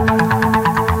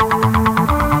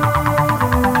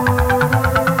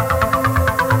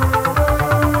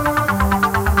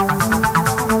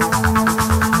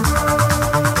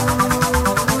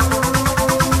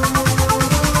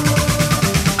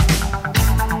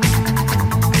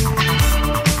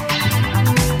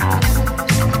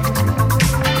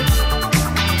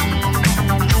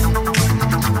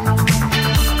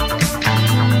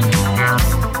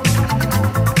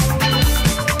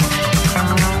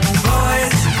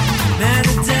 Boys,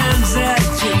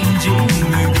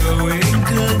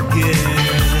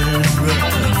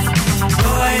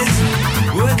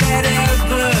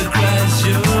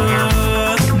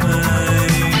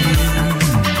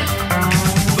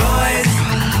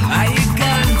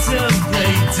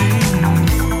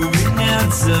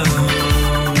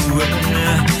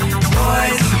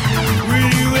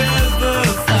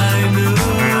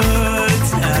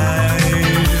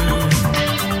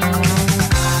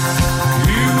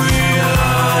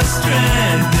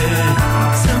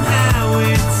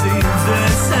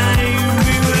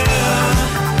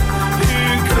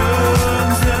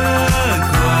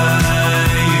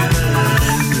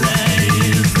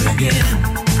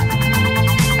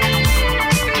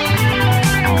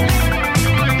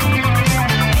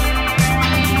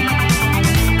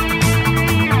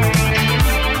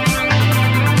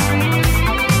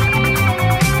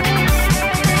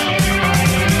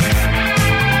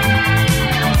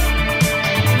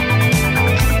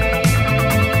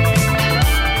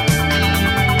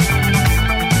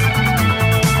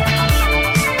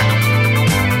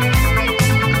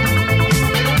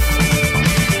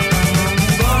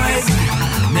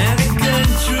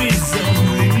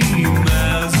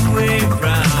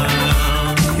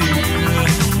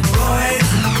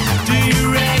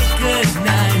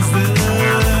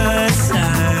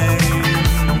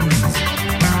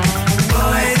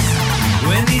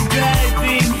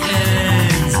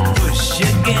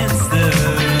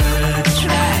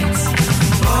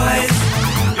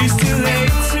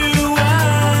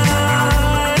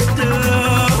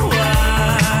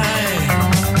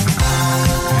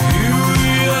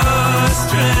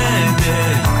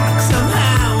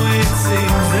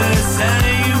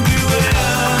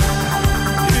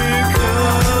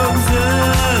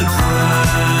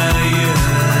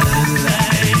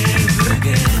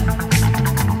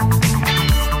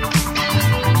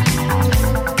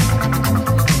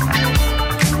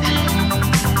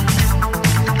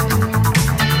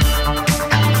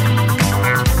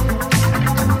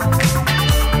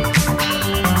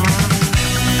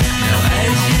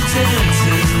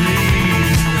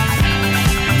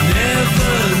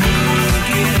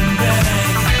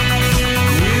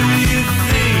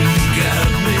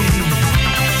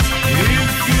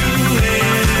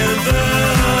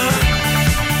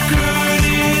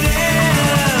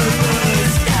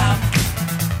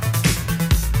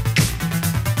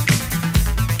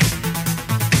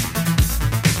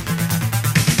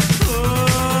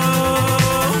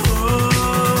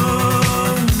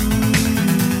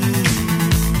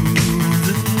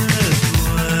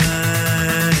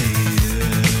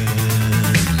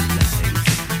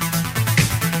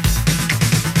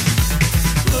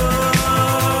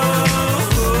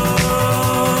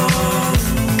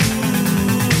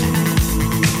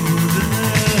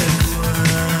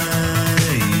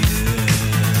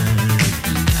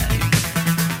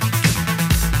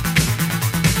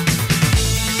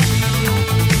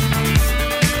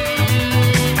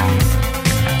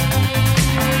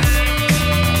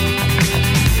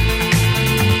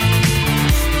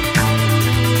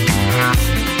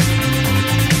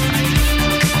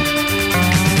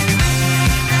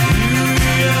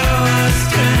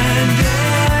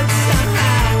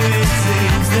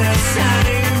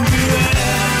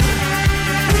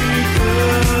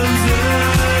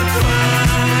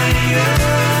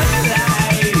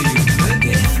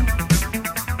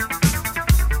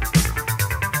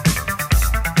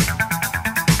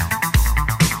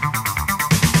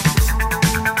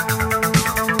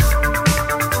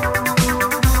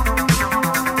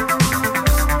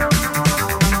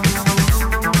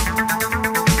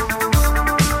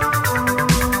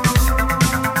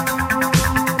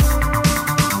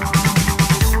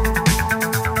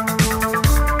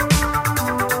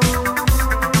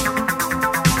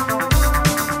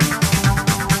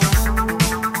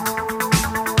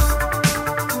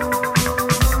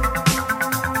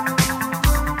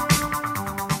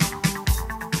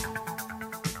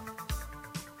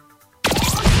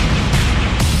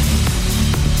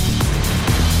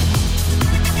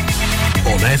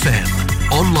 FM,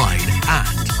 online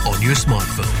and on your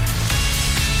smartphone.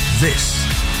 This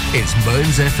is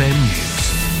Mearns FM News.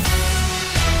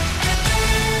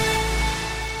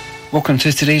 Welcome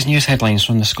to today's news headlines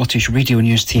from the Scottish Radio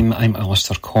News team. I'm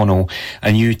Alistair Connell.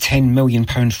 A new £10 million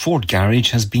Ford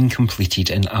garage has been completed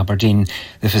in Aberdeen.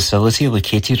 The facility,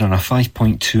 located on a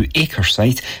 5.2-acre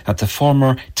site at the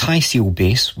former Tyseal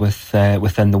base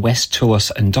within the West Tullis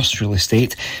Industrial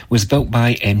Estate, was built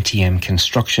by MTM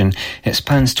Construction. It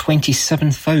spans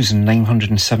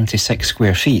 27,976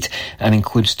 square feet and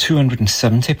includes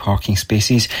 270 parking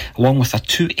spaces, along with a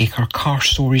 2-acre car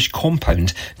storage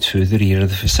compound to the rear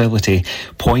of the facility.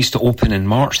 Poised to open in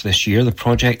March this year, the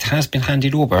project has been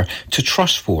handed over to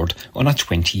Trustford on a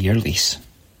 20-year lease.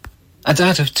 A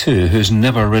dad of two who's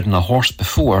never ridden a horse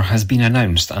before has been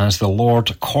announced as the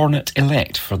Lord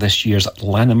Cornet-elect for this year's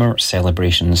Lanark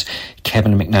celebrations.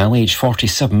 Kevin McNally, aged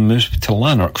 47, moved to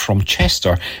Lanark from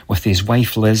Chester with his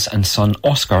wife Liz and son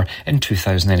Oscar in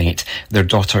 2008. Their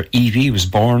daughter Evie was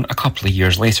born a couple of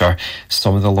years later.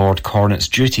 Some of the Lord Cornet's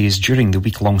duties during the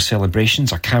week-long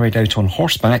celebrations are carried out on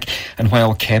horseback, and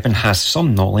while Kevin has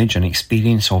some knowledge and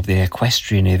experience of the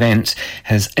equestrian events,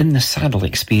 his in-the-saddle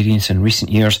experience in recent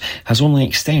years has only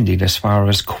extended as far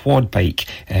as quad bike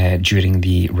during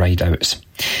the ride-outs.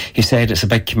 He said it's a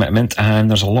big commitment and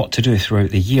there's a lot to do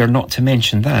throughout the year, not to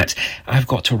mention that I've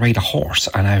got to ride a horse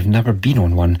and I've never been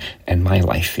on one in my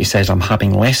life. He says I'm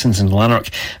having lessons in Lanark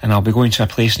and I'll be going to a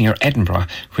place near Edinburgh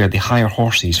where they hire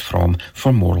horses from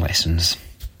for more lessons.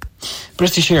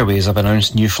 British Airways have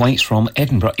announced new flights from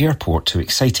Edinburgh Airport to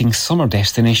exciting summer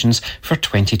destinations for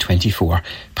 2024.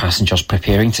 Passengers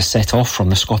preparing to set off from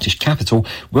the Scottish capital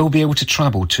will be able to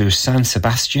travel to San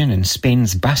Sebastian in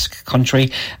Spain's Basque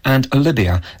Country and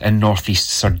Olibia in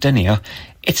northeast Sardinia,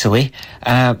 Italy.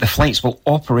 The flights will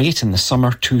operate in the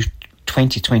summer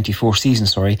 2024 season,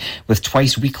 with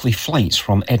twice weekly flights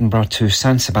from Edinburgh to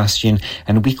San Sebastian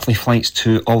and weekly flights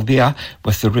to Olbia,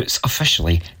 with the routes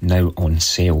officially now on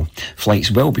sale. Flights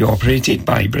will be operated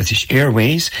by British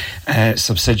Airways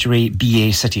subsidiary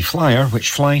BA City Flyer, which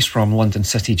flies from London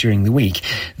City during the week.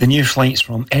 The new flights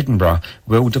from Edinburgh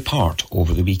will depart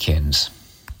over the weekends.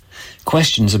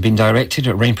 Questions have been directed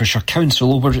at Renfrewshire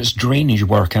Council over its drainage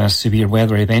work as severe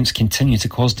weather events continue to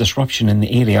cause disruption in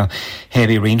the area.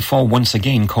 Heavy rainfall once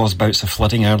again caused bouts of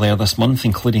flooding earlier this month,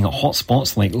 including at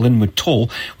hotspots like Linwood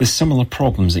Toll, with similar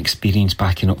problems experienced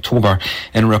back in October.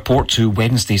 In a report to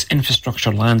Wednesday's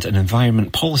Infrastructure, Land and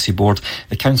Environment Policy Board,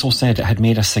 the council said it had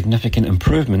made a significant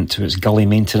improvement to its gully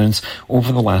maintenance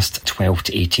over the last 12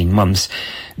 to 18 months.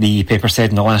 The paper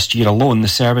said in the last year alone, the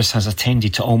service has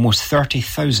attended to almost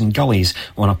 30,000 gullies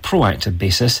on a proactive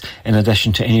basis, in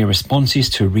addition to any responses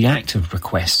to reactive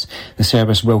requests. The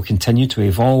service will continue to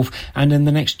evolve, and in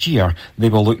the next year they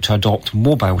will look to adopt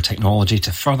mobile technology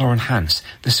to further enhance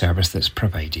the service that's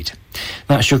provided.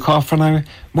 That's your call for now.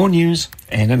 More news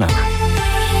in an hour.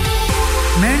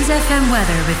 Mearns FM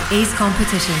weather with Ace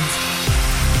Competitions.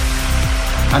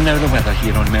 And now the weather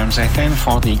here on Mearns FM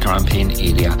for the Grampian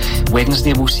area.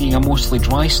 Wednesday we'll see a mostly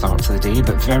dry start to the day,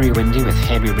 but very windy with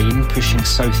heavy rain pushing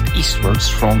south-eastwards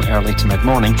from early to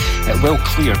mid-morning. It will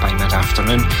clear by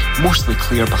mid-afternoon, mostly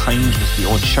clear behind with the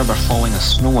odd shower falling as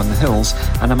snow on the hills,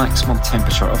 and a maximum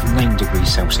temperature of 9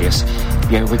 degrees Celsius.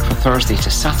 The outlook for Thursday to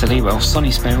Saturday, well,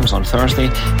 sunny spells on Thursday,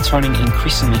 turning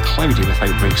increasingly cloudy with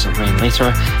outbreaks of rain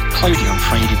later, cloudy on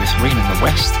Friday with rain in the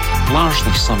west,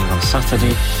 largely sunny on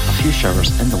Saturday, a few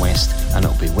showers in the west, and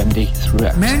it'll be windy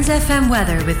throughout. Mearns FM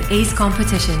weather with Ace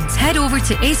Competitions. Head over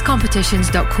to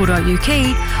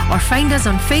acecompetitions.co.uk or find us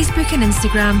on Facebook and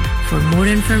Instagram for more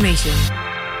information.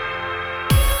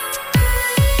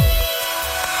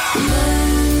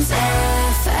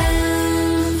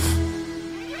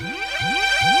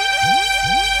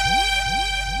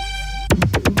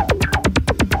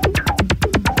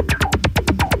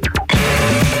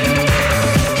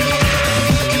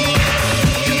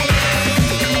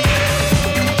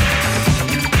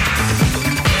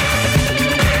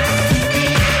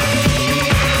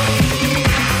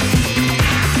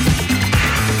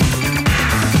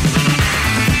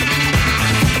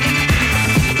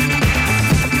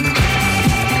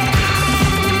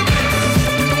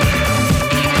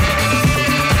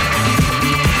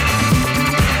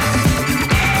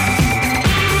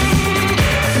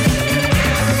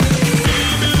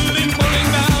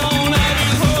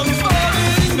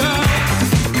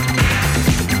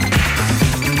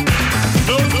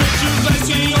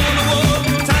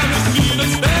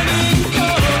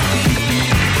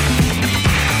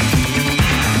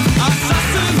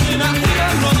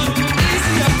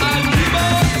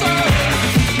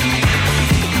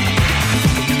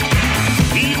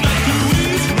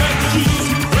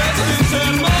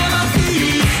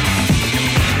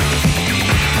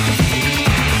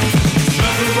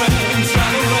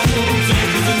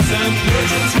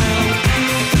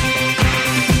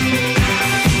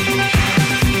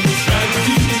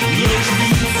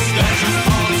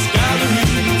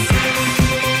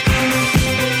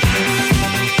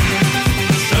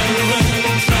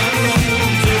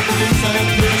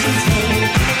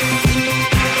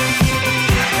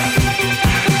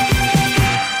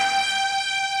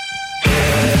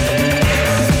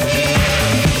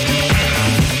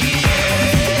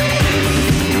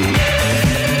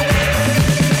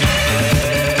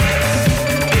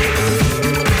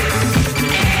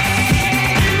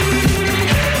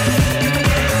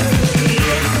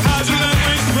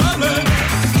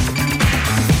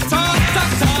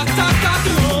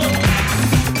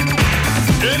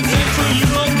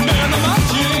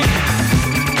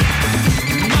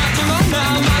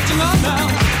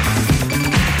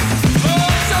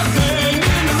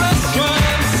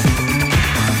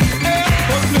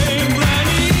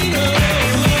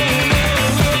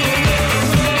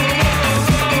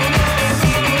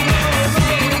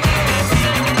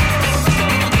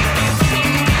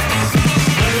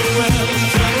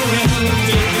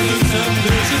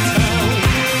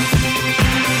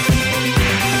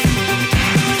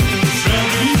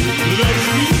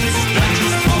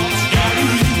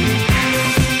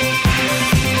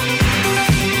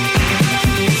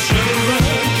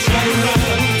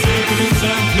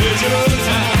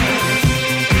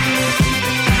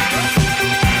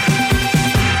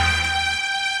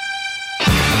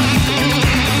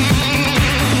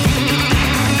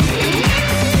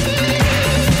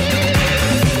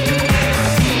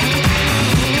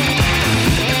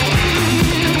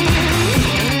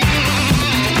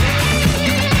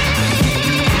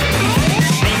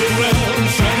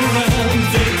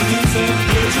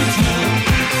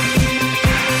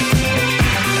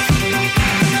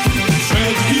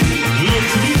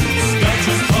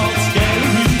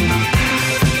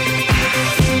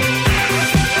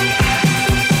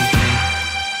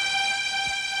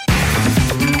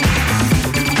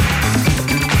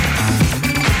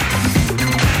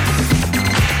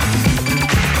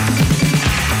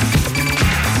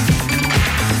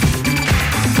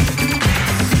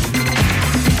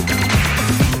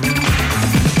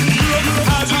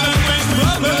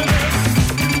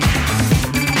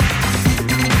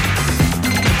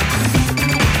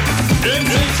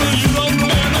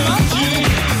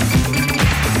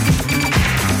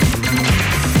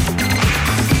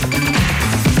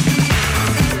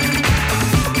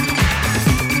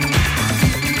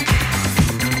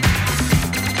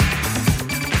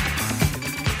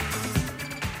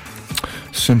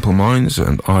 Simple Minds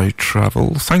and I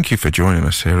Travel. Thank you for joining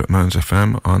us here at Mearns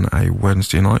FM on a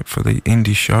Wednesday night for the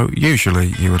Indie Show. Usually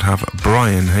you would have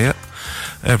Brian here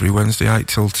every Wednesday 8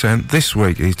 till 10. This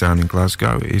week he's down in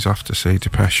Glasgow. He's off to see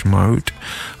Depeche Mode.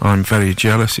 I'm very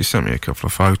jealous. He sent me a couple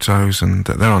of photos and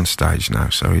they're on stage now,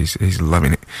 so he's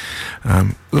loving it.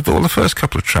 The first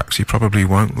couple of tracks he probably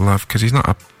won't love because he's not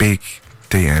a big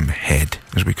DM head,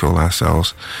 as we call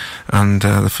ourselves, and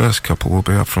the first couple will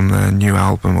be up from their new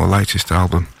album or latest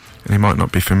album, and he might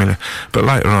not be familiar, but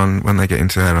later on when they get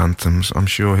into their anthems I'm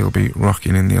sure he'll be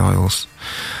rocking in the aisles.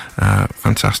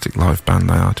 Fantastic live band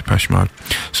they are, Depeche Mode.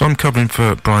 So I'm covering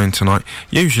for Brian tonight.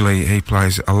 Usually he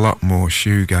plays a lot more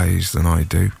shoegaze than I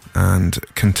do and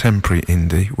contemporary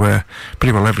indie, where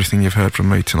pretty well everything you've heard from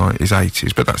me tonight is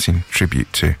 80s, but that's in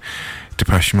tribute to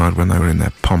Depeche Mode when they were in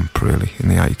their pomp, really, in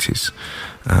the 80s.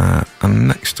 And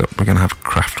next up we're going to have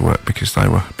Kraftwerk because they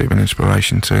were a bit of an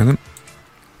inspiration to them.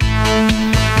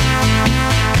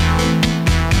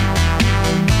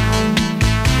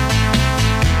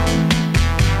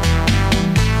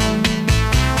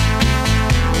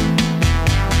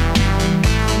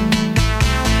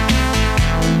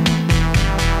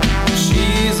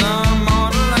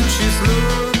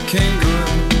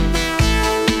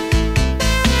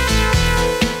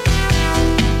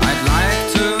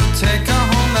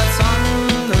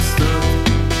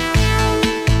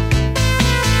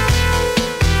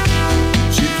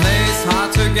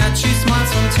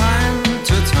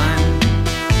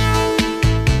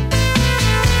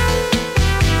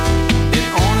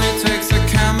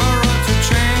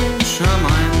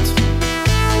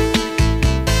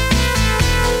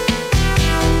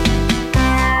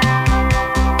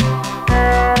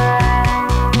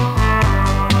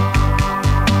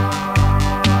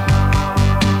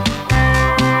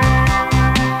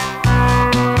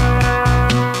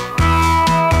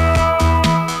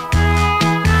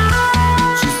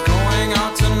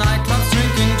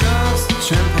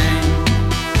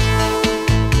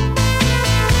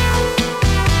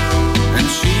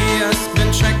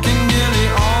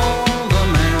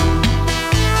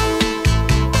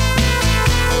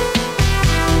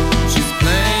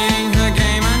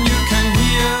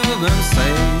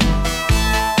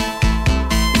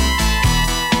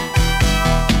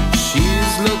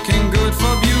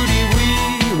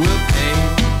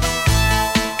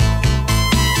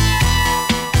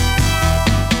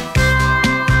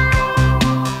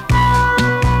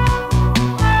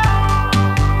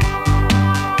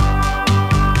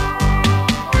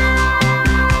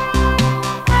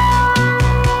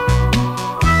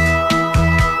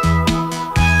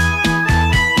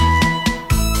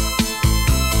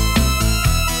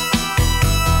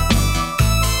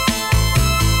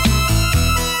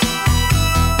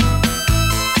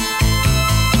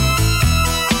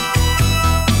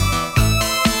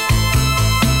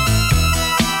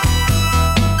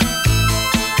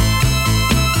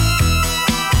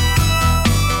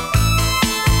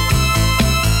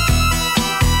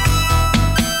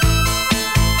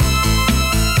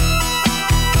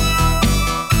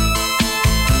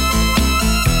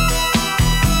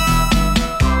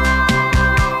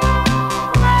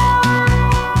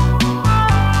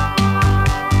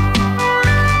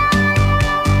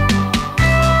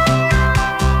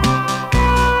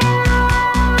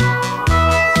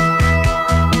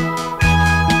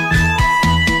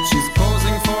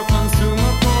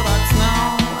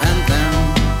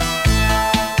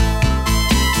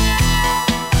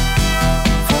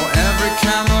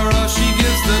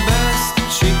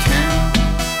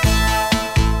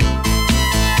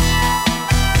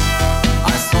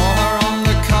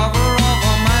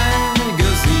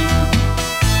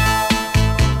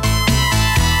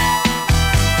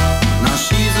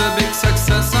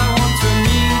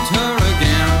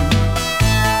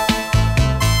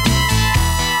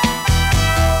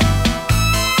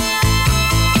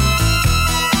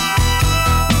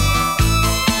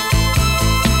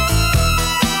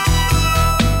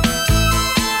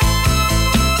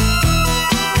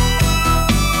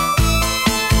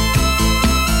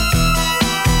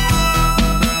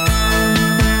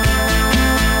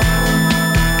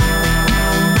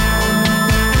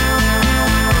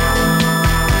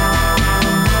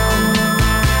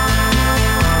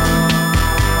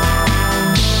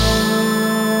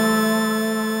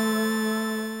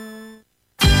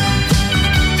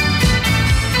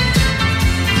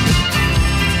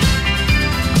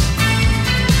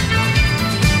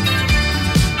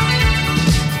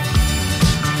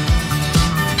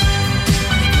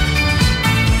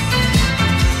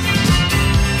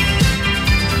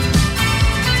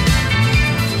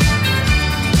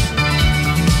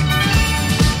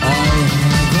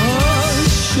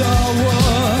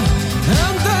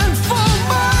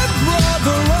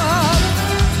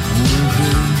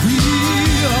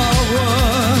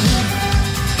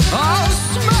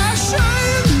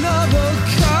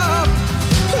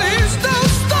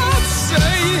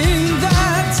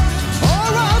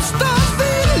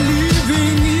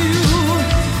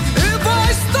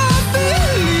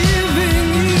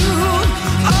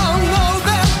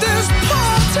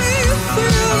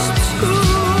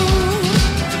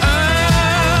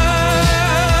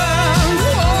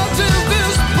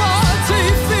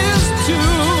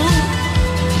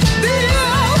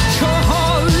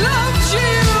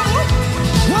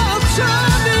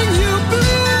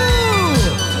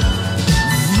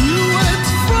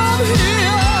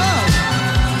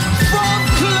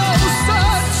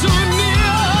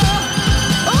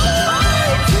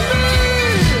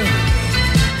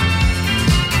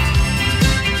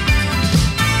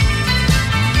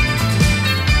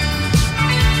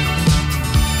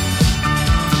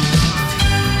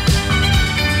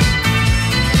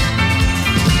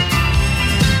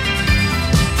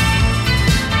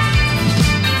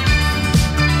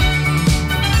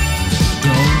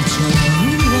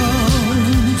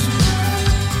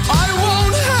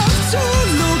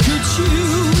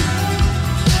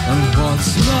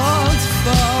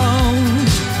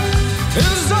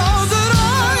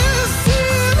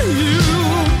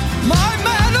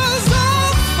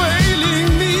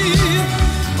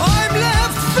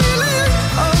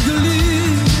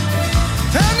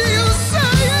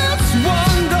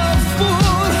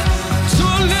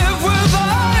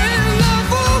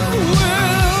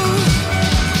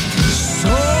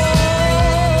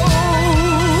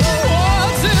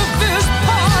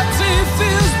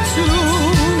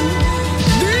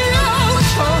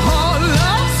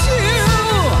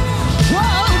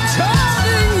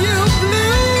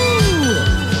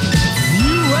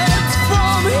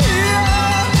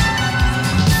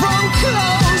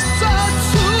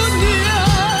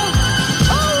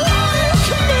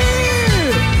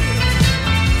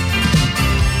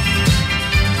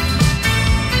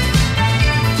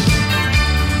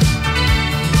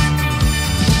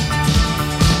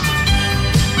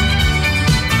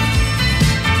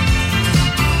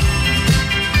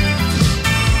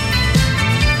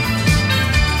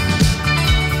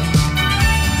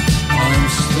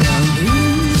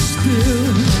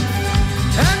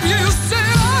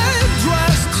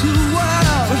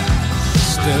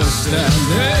 still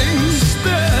standing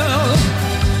still.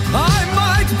 I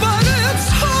might, but it's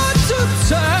hard to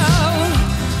tell.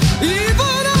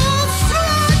 Even a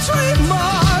slight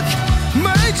remark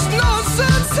makes no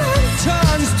sense and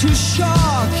turns to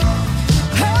shock.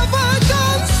 Have I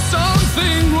done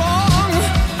something wrong?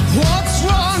 What's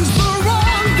wrong's the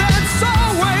wrong that's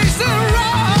always the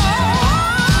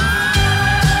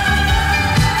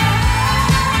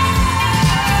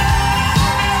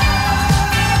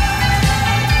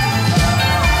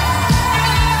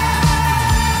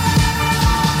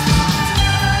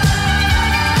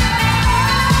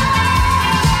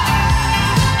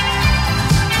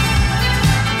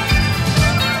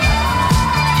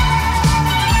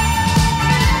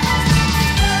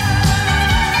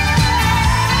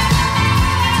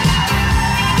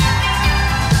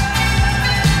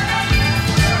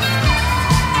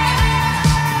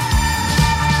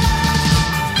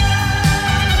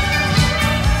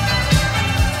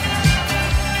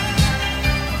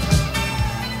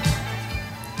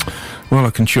Well,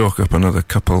 I can chalk up another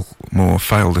couple more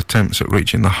failed attempts at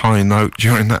reaching the high note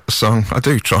during that song. I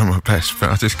do try my best, but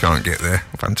I just can't get there.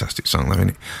 Fantastic song, though,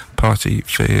 isn't it? Party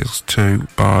Feels 2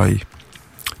 by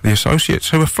The Associates,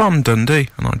 who are from Dundee,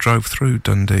 and I drove through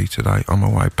Dundee today on my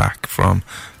way back from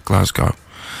Glasgow.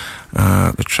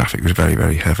 The traffic was very,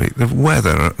 very heavy. The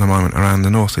weather at the moment around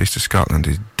the northeast of Scotland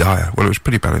is dire. Well, it was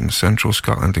pretty bad in the central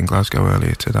Scotland in Glasgow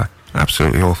earlier today.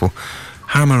 Absolutely awful.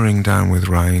 Hammering down with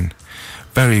rain.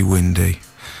 Very windy,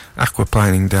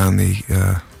 aquaplaning down the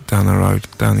road,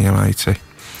 down the M80.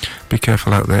 Be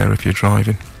careful out there if you're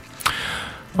driving.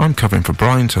 I'm covering for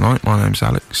Brian tonight. My name's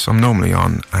Alex. I'm normally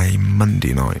on a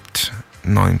Monday night,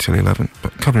 9 till 11,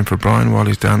 but covering for Brian while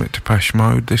he's down at Depeche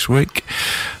Mode this week,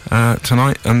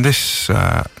 tonight. And this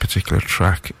particular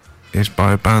track is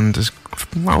by a band as,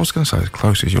 well, I was going to say as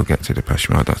close as you'll get to Depeche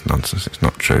Mode. That's nonsense, it's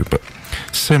not true, but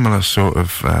similar sort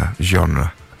of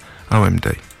genre,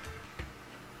 OMD.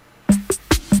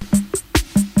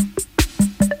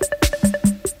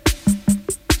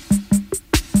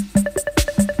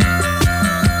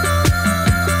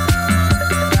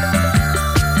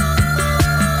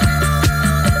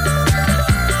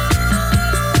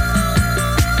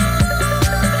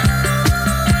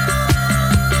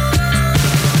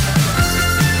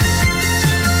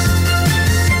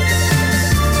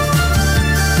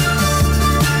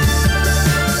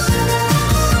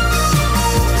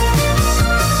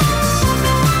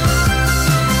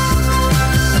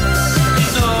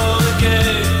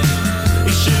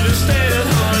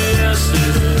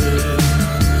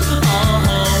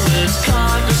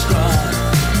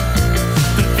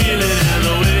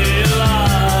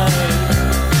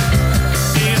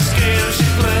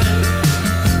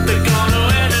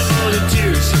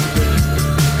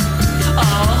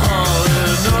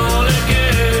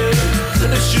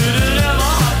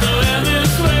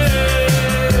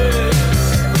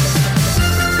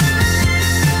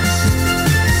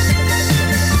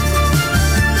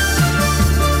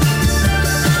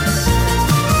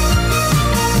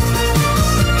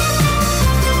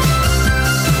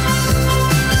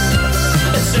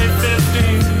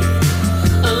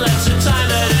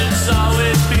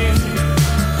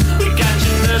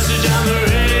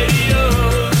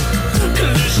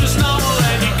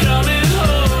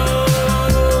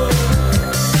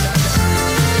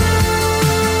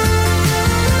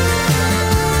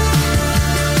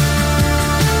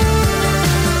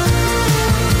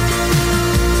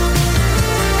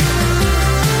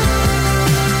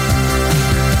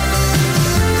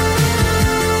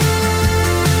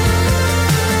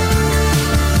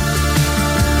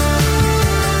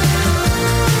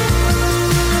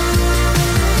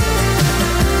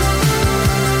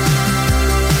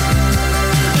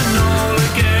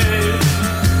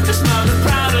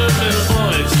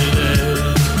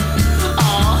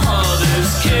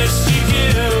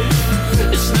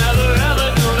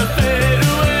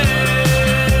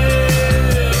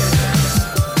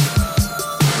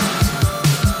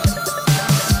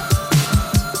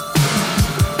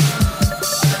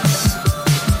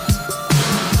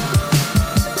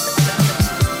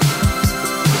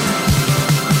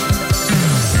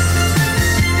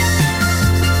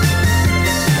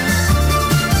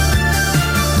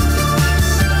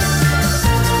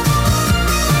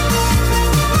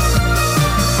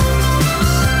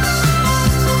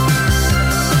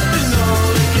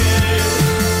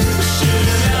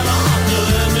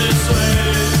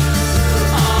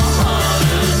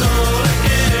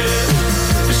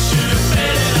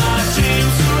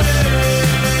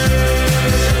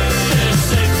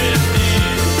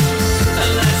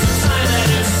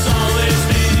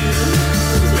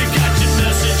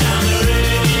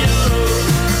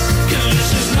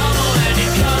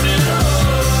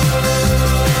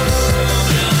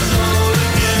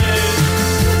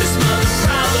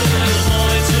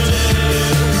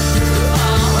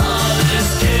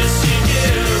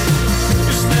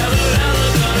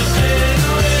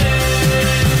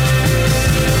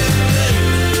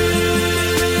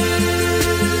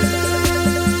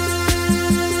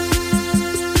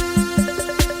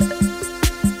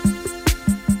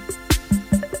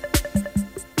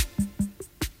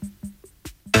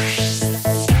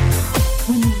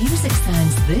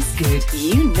 good,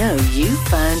 you know you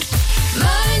found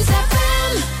Mearns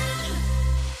FM.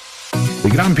 The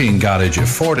Grampian Garage at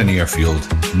Fordon Airfield,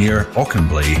 near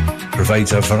Auchenblay,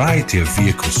 provides a variety of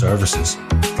vehicle services,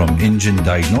 from engine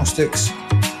diagnostics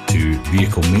to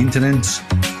vehicle maintenance,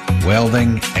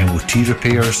 welding, MOT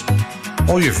repairs,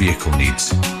 all your vehicle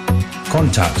needs.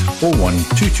 Contact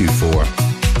 01224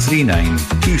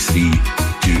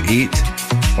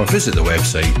 392328 or visit the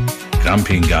website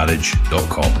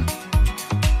grampiangarage.com.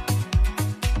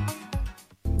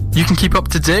 You can keep up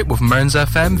to date with Mearns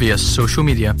FM via social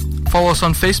media. Follow us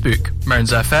on Facebook,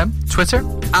 Mearns FM, Twitter,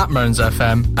 @Mearns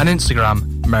FM, and Instagram,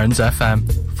 Mearns FM.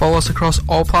 Follow us across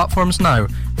all platforms now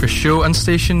for show and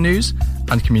station news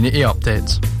and community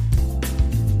updates.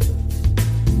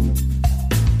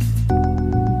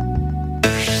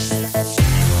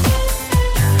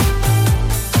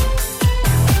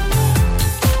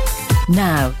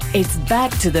 Now, it's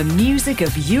back to the music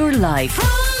of your life. From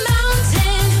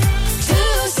mountain to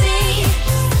sea,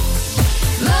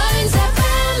 Mearns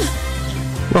FM.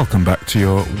 Welcome back to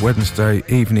your Wednesday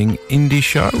evening indie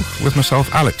show with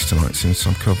myself, Alex, tonight, since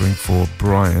I'm covering for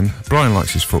Brian. Brian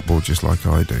likes his football just like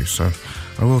I do, so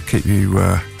I will keep you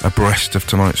abreast of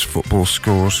tonight's football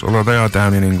scores, although they are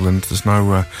down in England. There's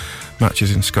no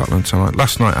matches in Scotland tonight.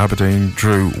 Last night Aberdeen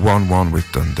drew 1-1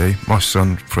 with Dundee. My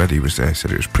son Freddie was there, said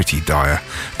it was pretty dire,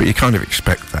 but you kind of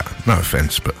expect that. No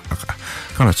offence, but I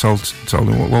kind of told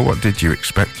him, well, what did you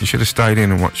expect? You should have stayed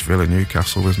in and watched Villa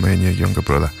Newcastle with me and your younger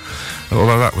brother.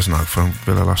 Although that was no fun.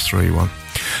 Villa lost 3-1.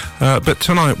 But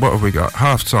tonight, what have we got?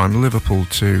 Half-time, Liverpool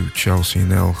 2, Chelsea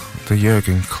 0. The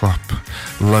Jurgen Klopp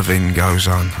loving goes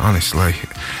on, honestly.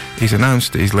 He's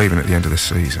announced that he's leaving at the end of the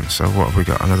season, so what have we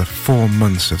got? Another 4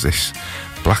 months of this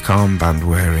black armband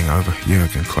wearing over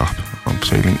Jurgen Klopp. I'm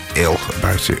feeling ill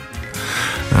about it.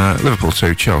 Liverpool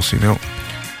 2, Chelsea 0.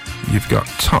 You've got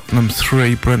Tottenham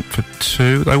 3, Brentford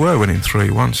 2. They were winning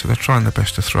 3-1, so they're trying their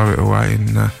best to throw it away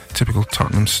in typical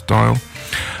Tottenham style.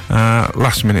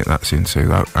 Last minute that's into,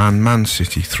 though. And Man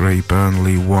City 3,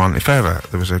 Burnley 1. If ever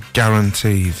there was a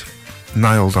guaranteed,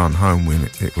 nailed-on home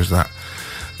win, it was that.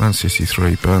 Man City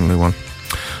 3, Burnley 1.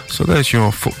 So there's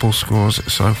your football scores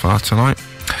so far tonight.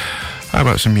 How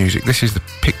about some music? This is the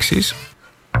Pixies.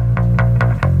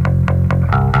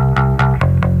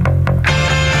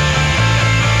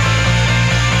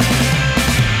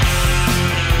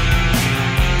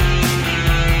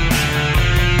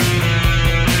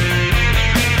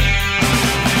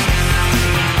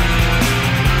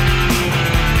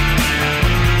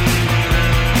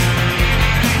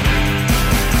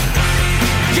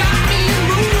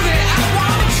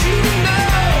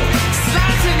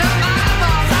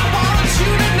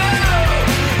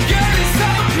 Girl,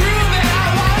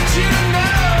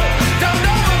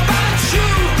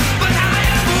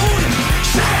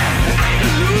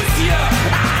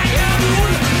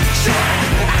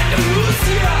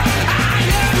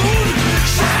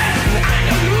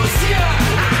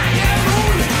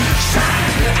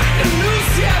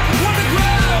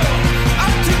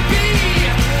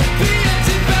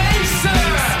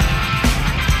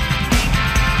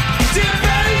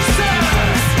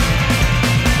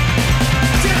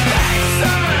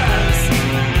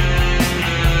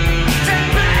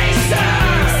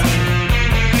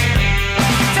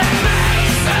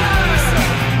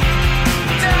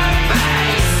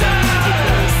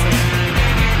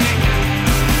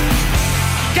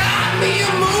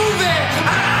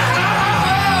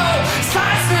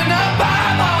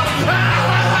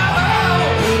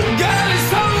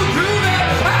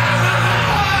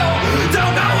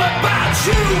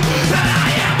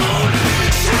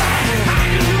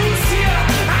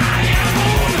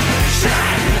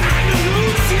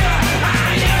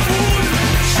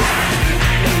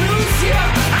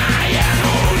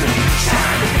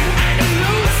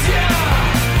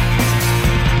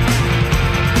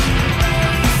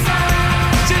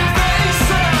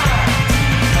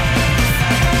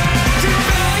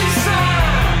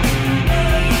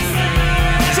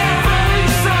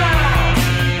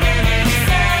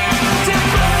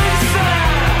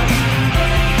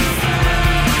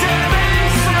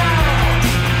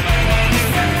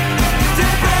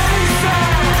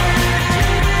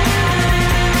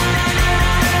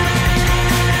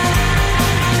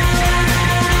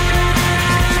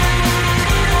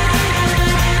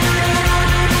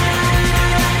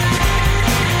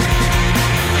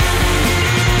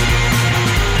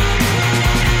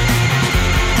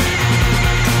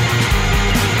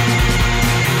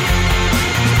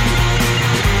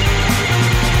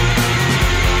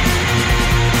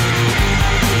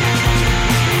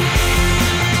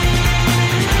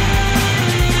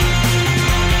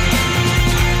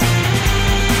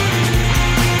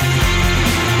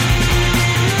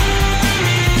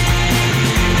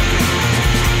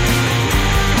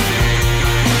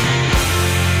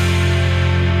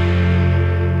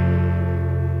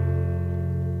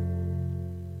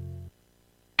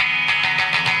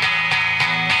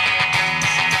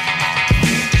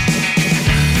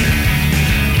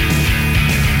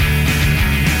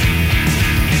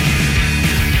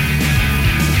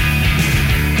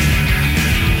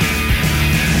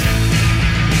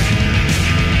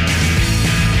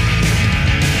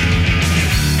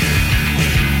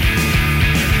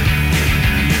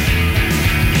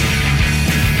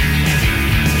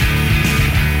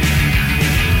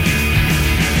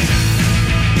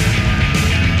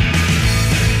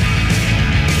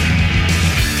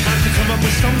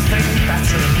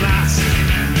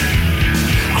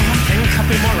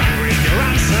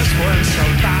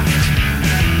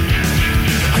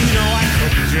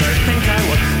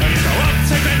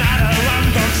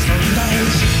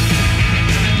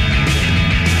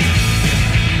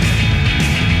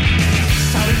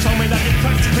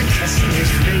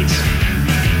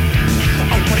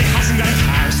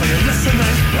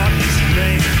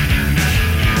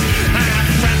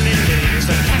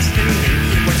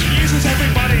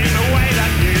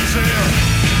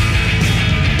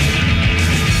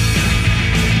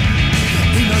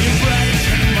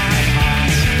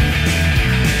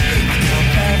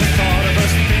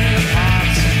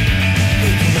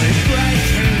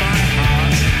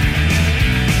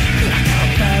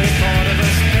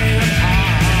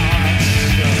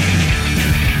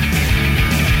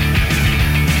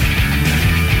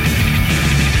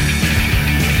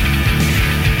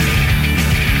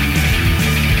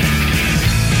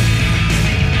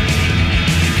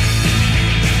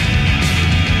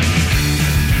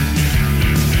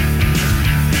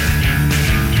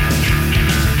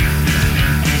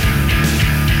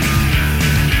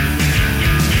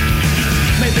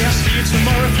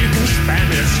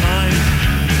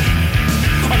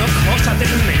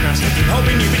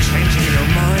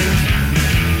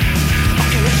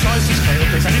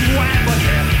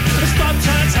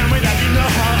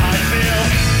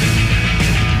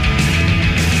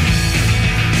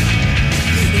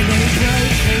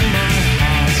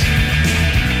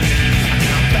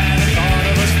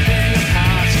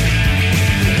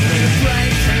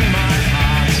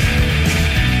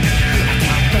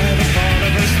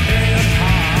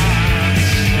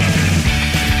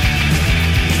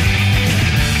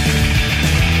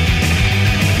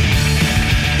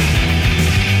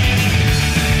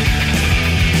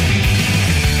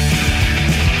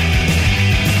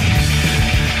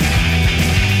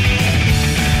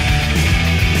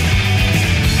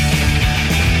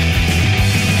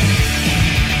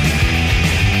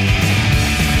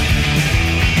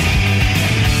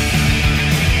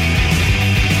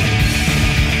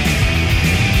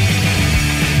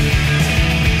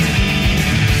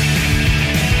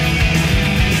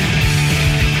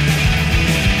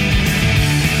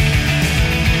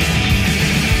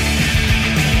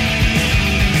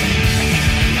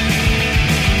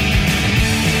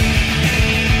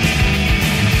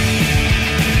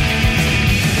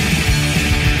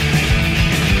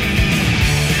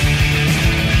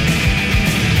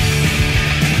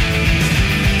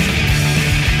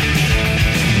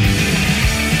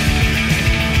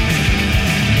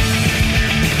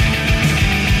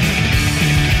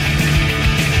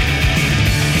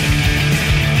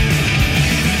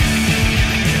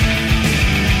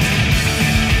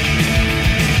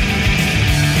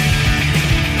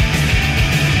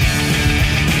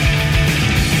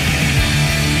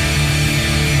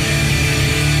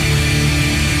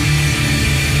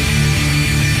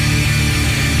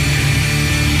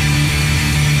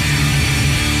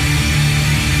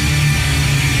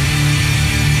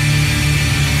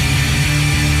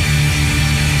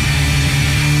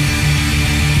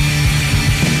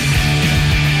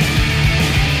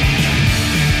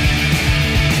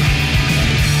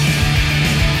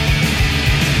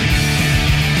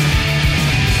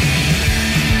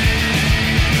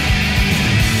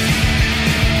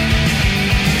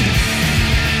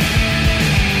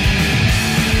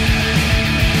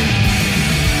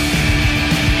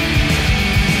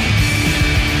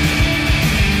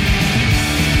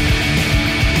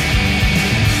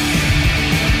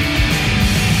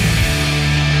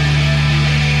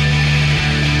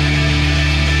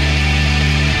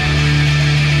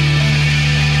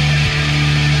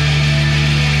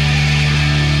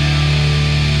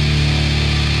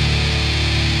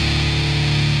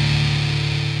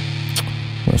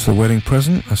 was The Wedding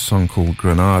Present, a song called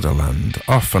Granada Land,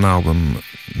 off an album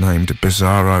named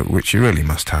Bizarro, which you really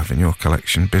must have in your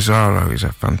collection. Bizarro is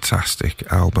a fantastic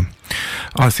album.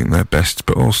 I think they're best,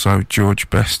 but also George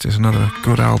Best is another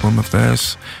good album of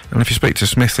theirs. And if you speak to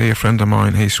Smithy, a friend of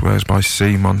mine, he swears by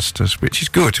Sea Monsters, which is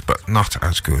good, but not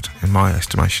as good, in my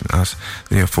estimation, as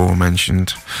the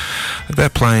aforementioned. They're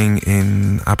playing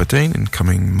in Aberdeen in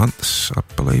coming months. I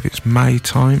believe it's May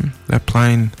time. They're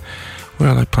playing... Where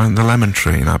are they playing? The Lemon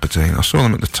Tree in Aberdeen. I saw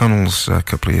them at the Tunnels a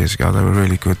couple of years ago. They were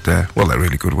really good there. Well, they're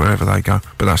really good wherever they go,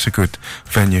 but that's a good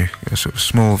venue, a sort of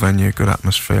small venue, good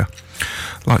atmosphere.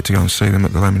 I'd like to go and see them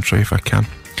at the Lemon Tree if I can.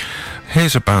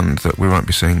 Here's a band that we won't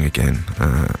be seeing again,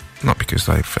 not because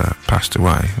they've passed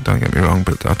away, don't get me wrong,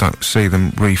 but I don't see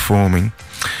them reforming.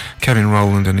 Kevin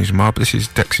Rowland and his mob. This is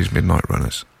Dexys Midnight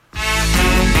Runners.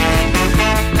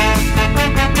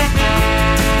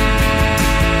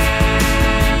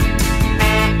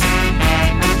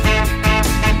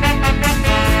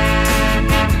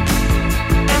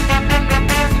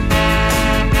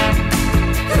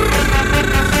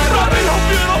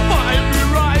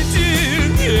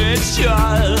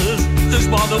 There's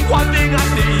more than one thing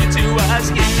I need to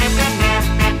ask you.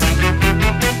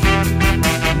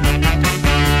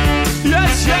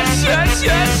 Yes, yes, yes,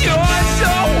 yes, you're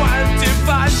so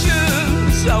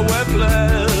anti-fashion, so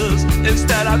worthless.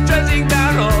 Instead of dressing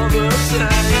down all the same.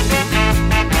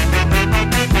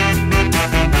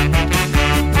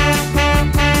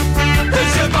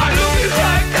 As if I look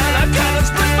like that, I can't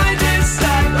express my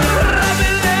desire.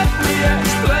 Let me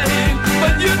explain,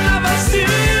 but you never see.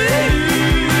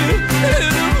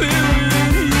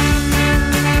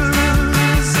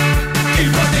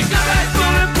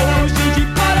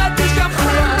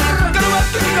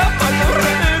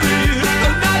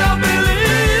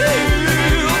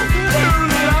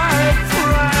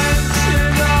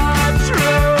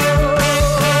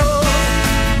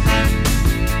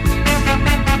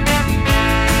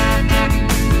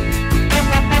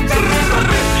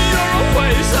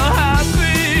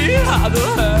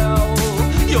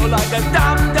 Like a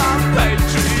damn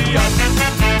patriot.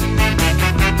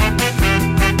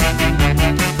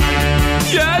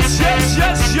 Yes, yes,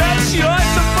 yes, yes, yes, I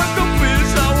fucking feel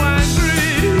so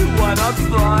angry. Why not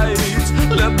fight?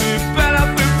 Let me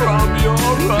benefit from your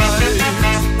right.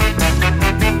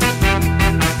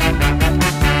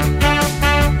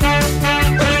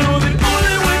 You're the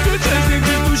only way to change things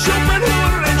is to show men who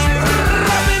are racing.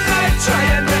 Robin, I try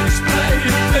and explain,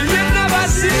 and you never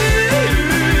see.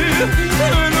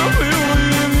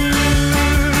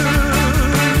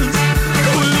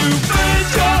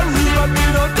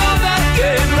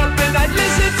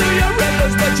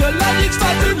 But your logic's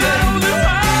far too little to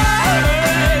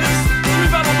waste.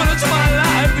 We've had a minute of my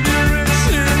life and you're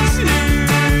insincere.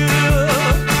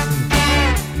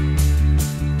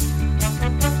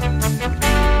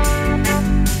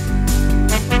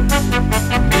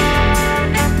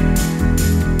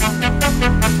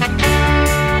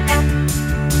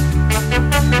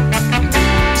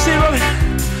 See,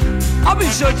 I've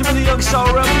been searching for the young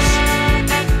soul rebels.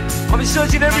 I've been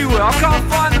searching everywhere. I can't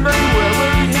find them everywhere.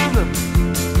 Where have you hidden them?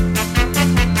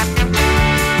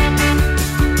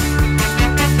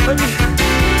 Maybe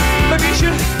you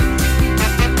should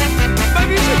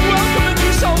welcome a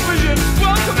new soul vision.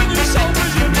 Welcome a new soul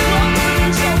vision. Welcome a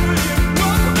new soul vision.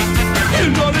 Welcome.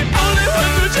 You're not the only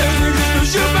one to change things.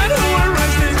 It's you men who are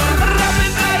resting.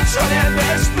 Rapid night trying to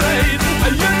explain.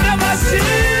 And you never see.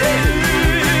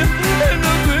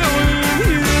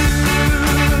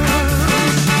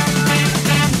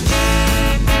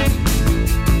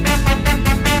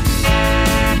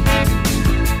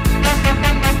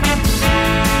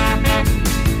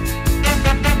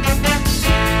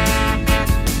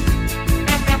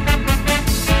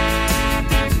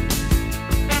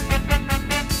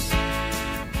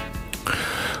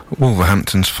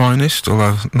 Wolverhampton's finest,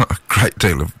 although not a great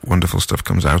deal of wonderful stuff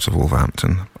comes out of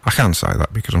Wolverhampton. I can say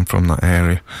that because I'm from that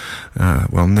area,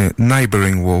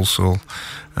 neighbouring Walsall,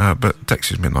 but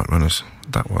Dexys Midnight Runners,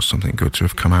 that was something good to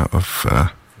have come out of,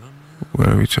 where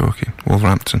are we talking?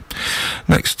 Wolverhampton.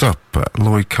 Next up,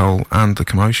 Lloyd Cole and the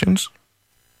Commotions.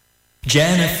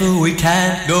 Jennifer, we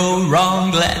can't go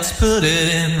wrong, let's put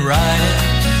it in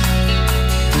writing.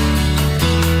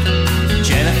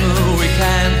 Jennifer, we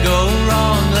can't go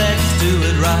wrong, let's do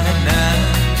it right now.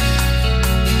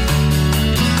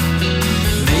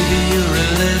 Maybe you're a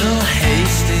little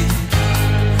hasty,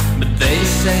 but they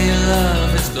say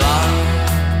love is blind.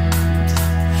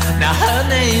 Now her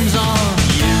name's on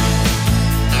you,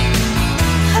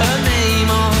 her name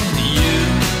on you,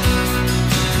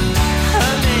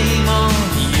 her name on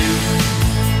you.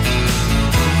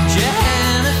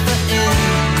 Jennifer is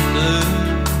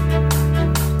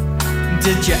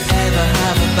Did you ever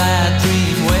have a bad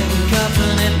dream, wake up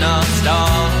and it not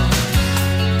stop?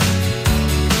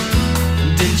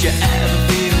 Did you ever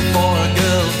feel for a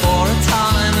girl for a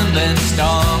time and then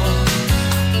stop?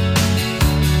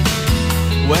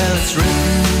 Well, it's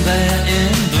written there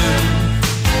in blue,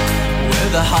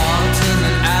 with a heart and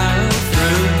an arrow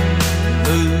through.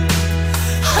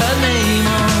 Her name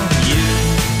on you.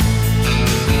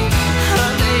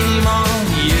 Her name on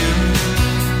you.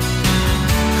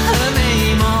 Her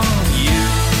name on you.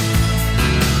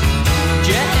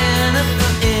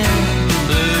 Jennifer in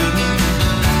blue.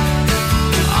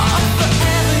 Oh,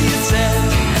 forever you said,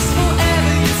 yes,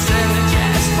 forever you said,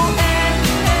 yes,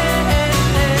 forever.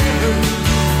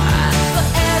 And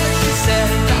forever she said,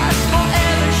 that's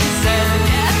forever she said,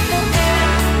 yes,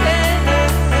 forever.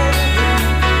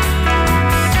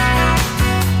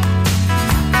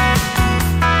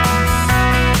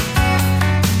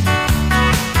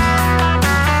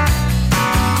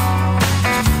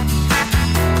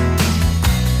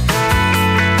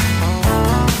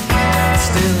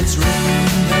 Still it's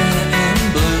written there in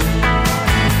blue,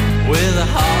 with a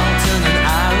heart and an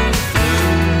arrow through.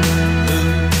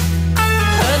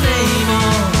 Her name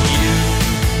on you.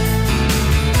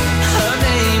 Her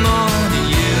name on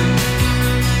you.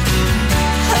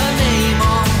 Her name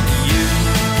on you.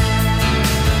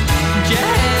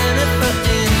 Jennifer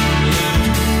in you.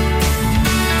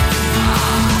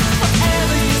 Ah,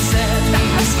 forever you said,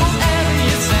 that's forever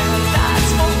you said,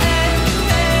 that's forever.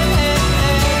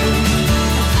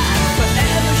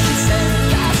 Forever she said,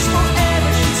 that's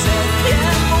forever she said,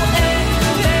 yeah, forever.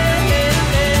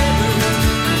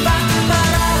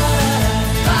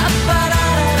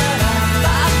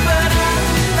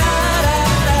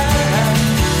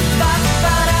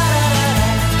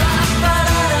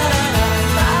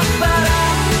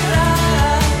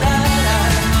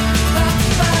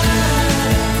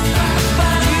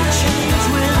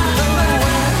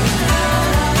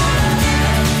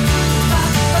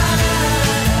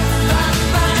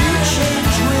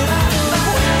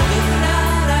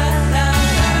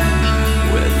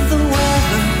 With the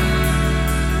weather,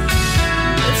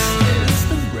 this is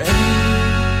the rain.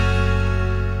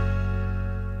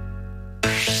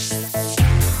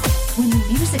 When the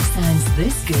music sounds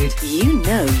this good, you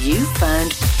know you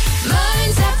found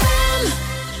Mearns FM.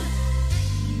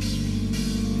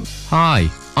 Hi,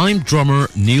 I'm drummer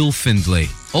Neil Findlay,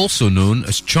 also known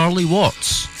as Charlie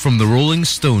Watts from the Rolling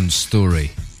Stones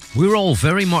story. We're all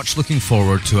very much looking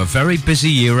forward to a very busy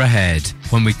year ahead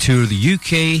when we tour the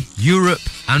UK, Europe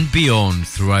and beyond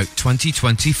throughout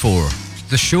 2024.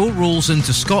 The show rolls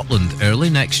into Scotland early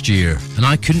next year, and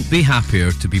I couldn't be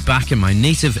happier to be back in my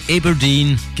native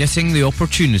Aberdeen, getting the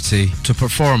opportunity to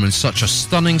perform in such a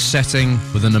stunning setting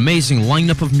with an amazing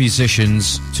lineup of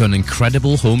musicians to an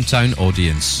incredible hometown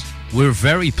audience. We're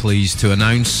very pleased to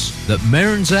announce that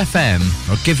Mearns FM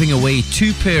are giving away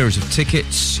 2 pairs of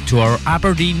tickets to our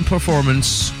Aberdeen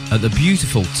performance at the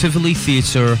beautiful Tivoli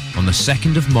Theatre on the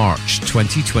 2nd of March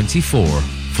 2024.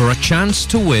 For a chance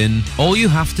to win, all you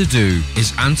have to do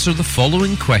is answer the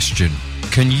following question.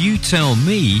 Can you tell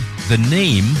me the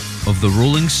name of the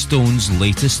Rolling Stones'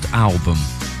 latest album?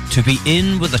 To be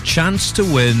in with a chance to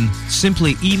win,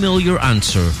 simply email your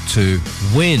answer to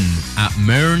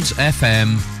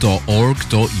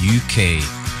win@mearnsfm.org.uk.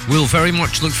 We'll very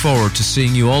much look forward to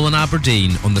seeing you all in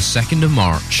Aberdeen on the 2nd of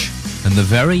March, and the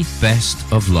very best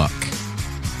of luck.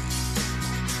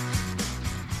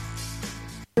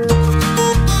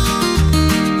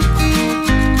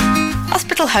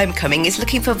 Hospital Homecoming is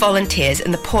looking for volunteers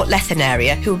in the Portlethen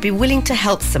area who would be willing to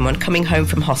help someone coming home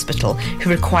from hospital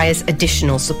who requires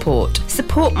additional support.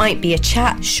 Support might be a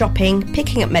chat, shopping,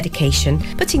 picking up medication,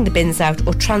 putting the bins out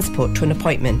or transport to an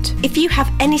appointment. If you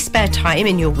have any spare time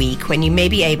in your week when you may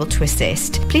be able to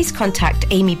assist, please contact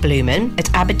Amy Blumen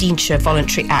at Aberdeenshire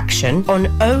Voluntary Action on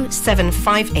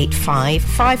 07585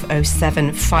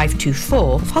 507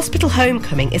 524. Hospital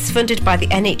Homecoming is funded by the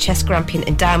NHS Grampian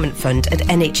Endowment Fund and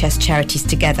NHS Charities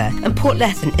Together, and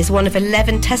Portlethen is one of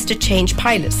 11 tester change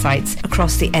pilot sites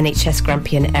across the NHS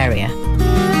Grampian area.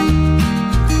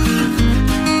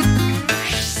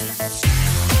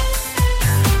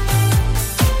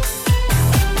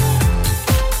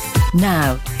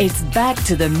 Now, it's back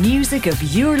to the music of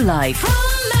your life. From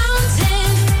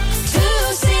mountain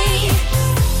to sea,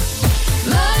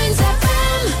 Mearns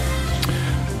FM.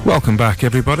 Welcome back,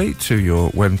 everybody, to your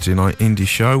Wednesday night indie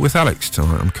show with Alex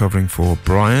tonight. I'm covering for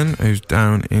Brian, who's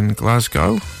down in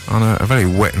Glasgow on a very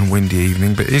wet and windy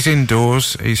evening, but he's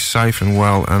indoors, he's safe and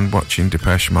well, and watching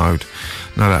Depeche Mode.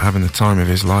 No doubt having the time of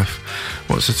his life.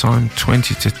 What's the time?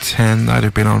 20 to 10. They'd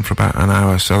have been on for about an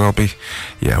hour, so they'll be,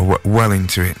 well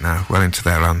into it now, well into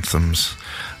their anthems.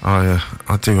 I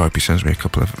do hope he sends me a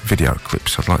couple of video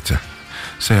clips. I'd like to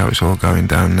see how it's all going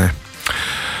down there.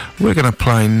 We're going to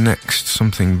play next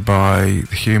something by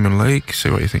the Human League.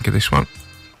 See what you think of this one.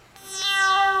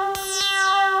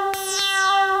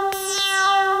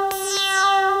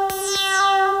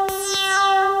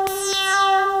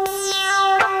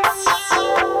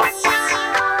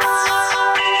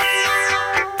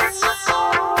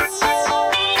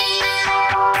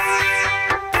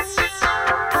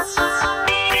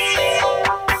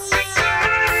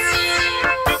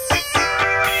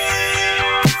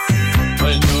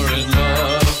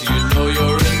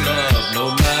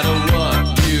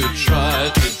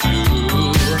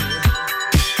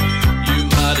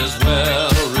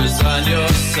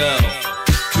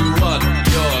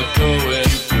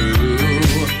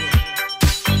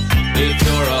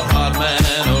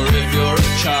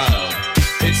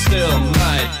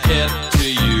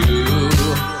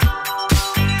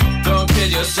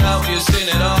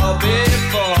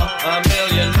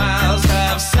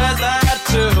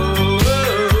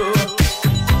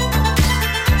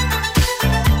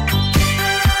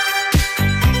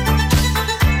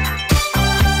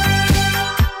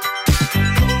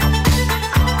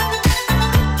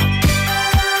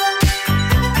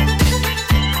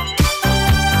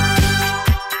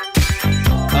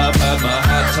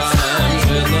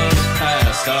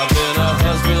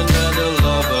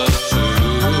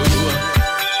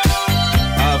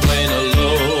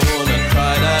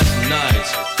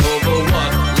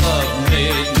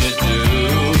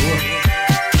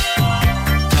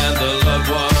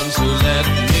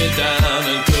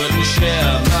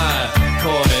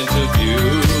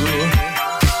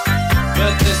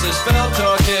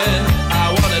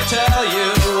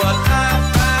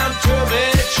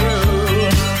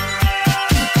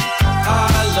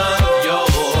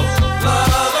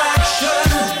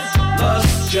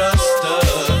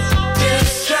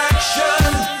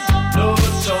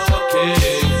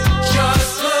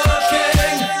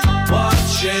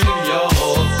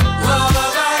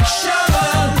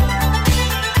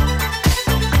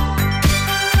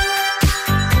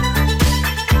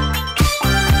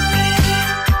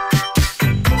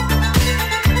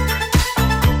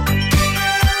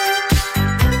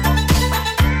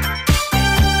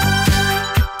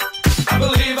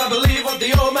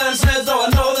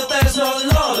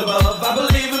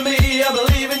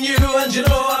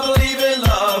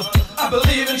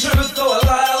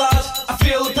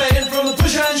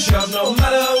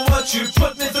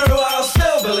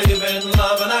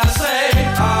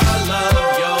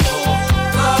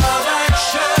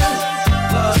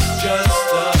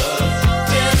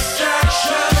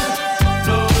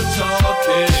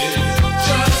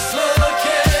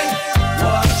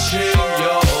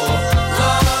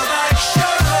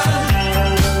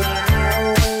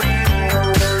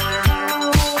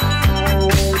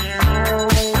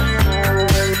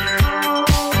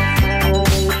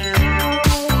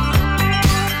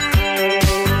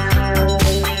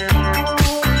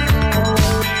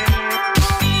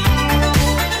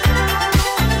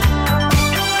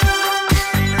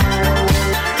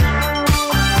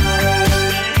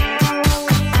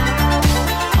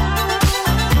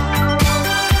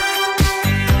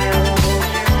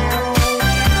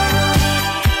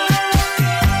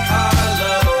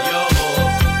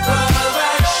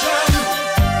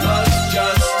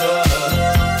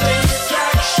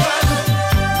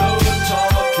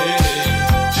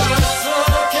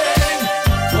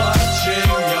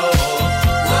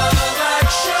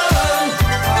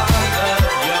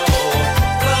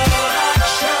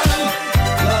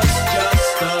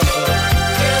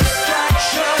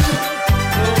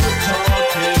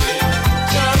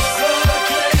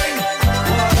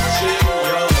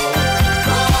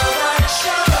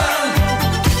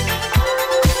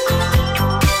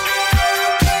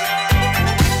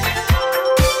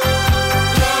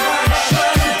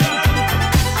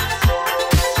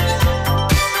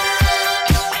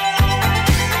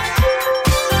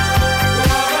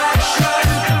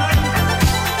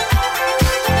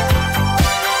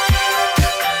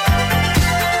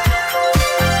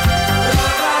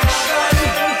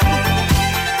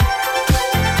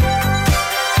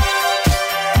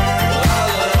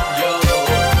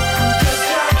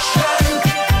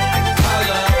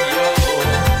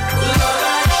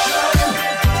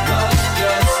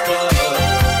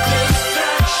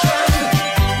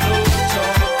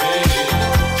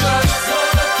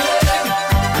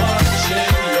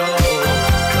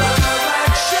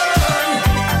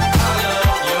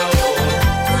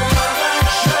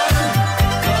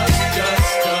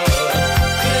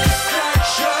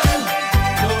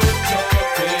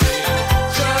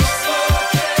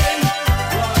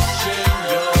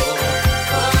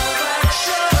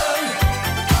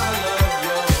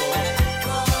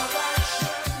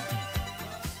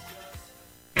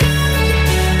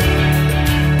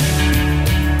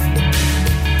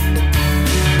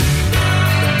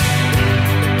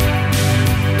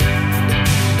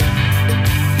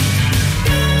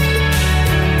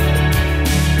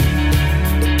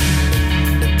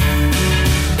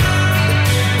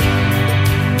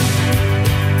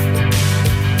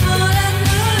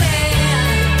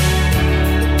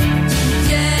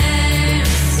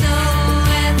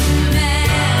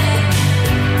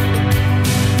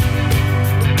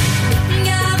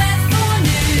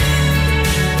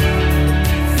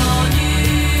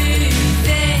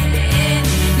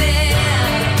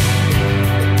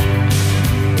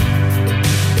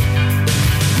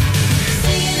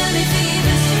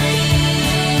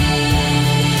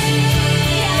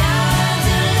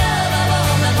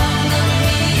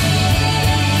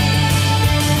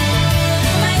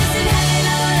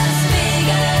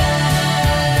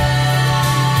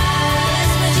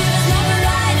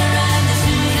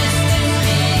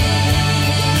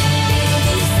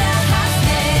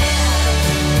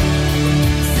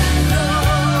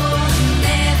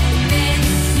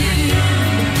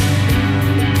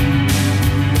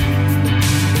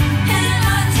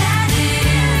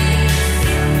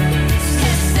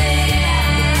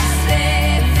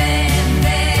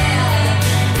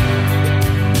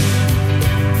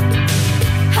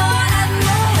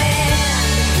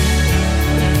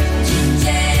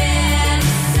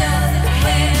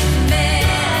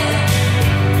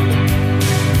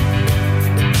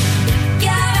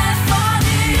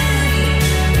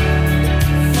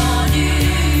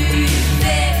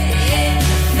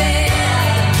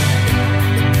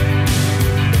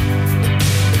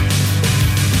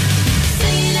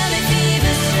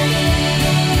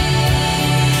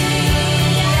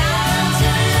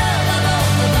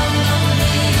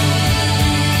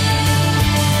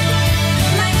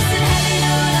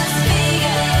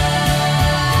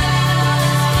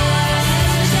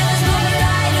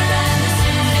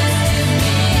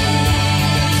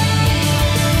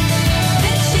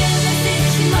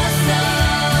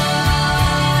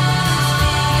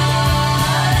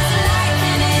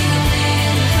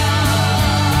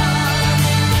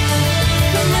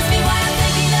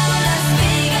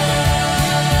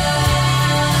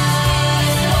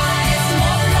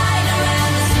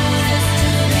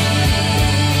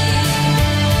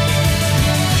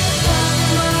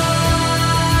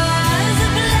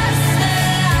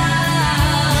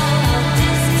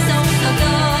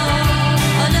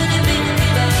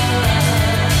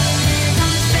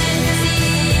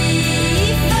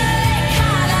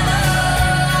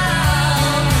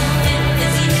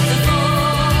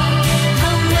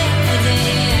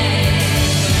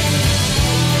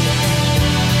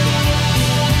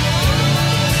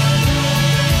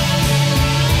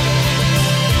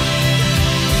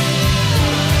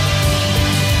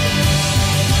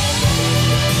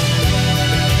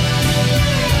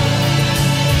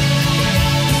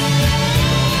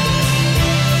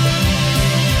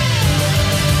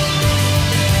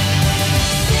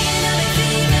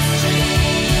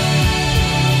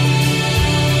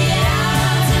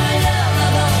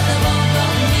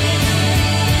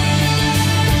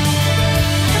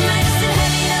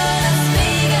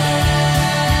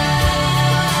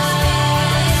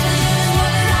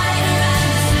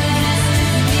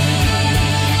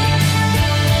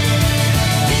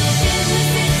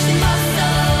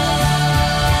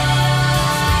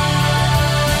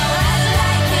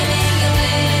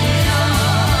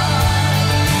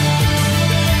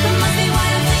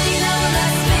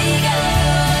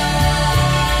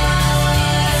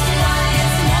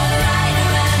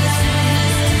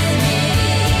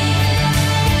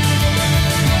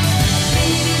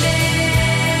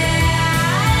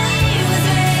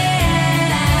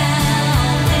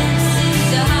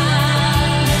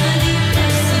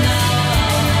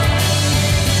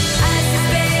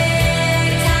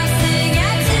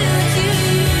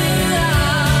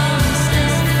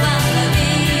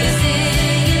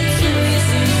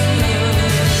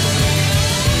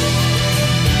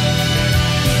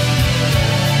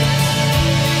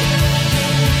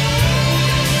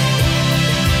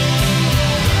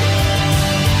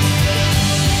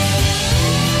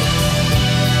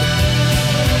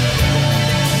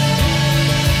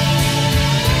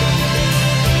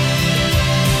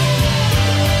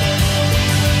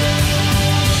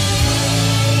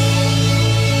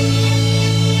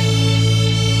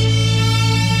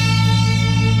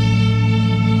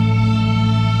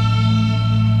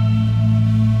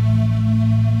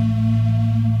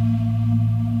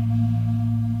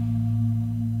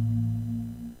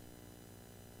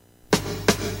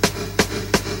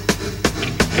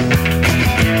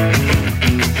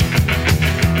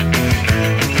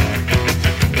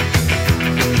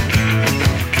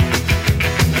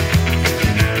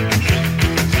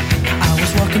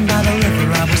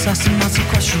 lost and ask a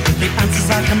question, but the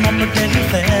answers I come up with didn't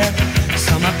fit.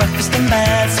 Some are breakfast in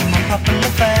bed, some are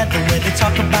popular fed. The way they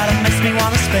talk about it makes me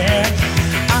wanna spit.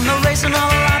 And the raising of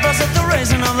the eyebrows at the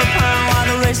raising of the pound, while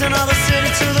the raising of the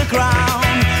city to the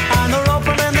ground. And they're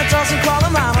opening the doors and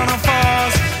crawling out on all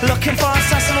fours, looking for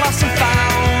assassin lost and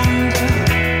found.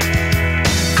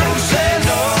 Don't say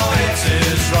no, it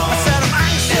is wrong. I said I'm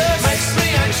anxious, it makes me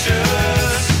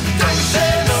anxious. Don't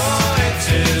say no, it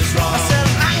is wrong. I said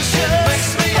I'm anxious, it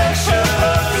makes me anxious.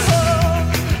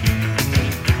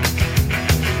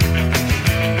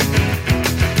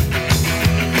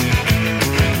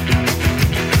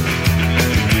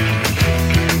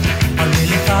 I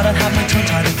really thought I'd have my tongue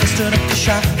tied if I stood up to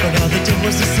shout, but all they did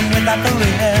was listen without the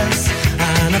ears.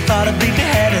 And I thought I'd be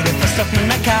beheaded if I stuck my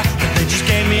neck out, but they just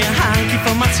gave me a hanky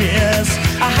for my tears.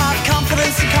 I have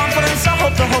confidence in confidence, I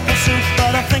hope the hope will soon,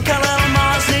 but I think a little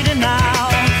more is needed now.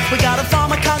 We gotta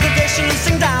form a congregation and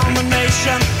sing down the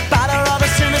nation, batter all the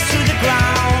sinners to the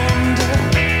ground.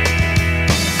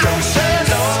 Don't say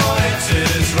no, it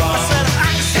is wrong. I said I'm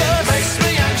anxious, it makes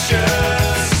me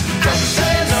anxious. Don't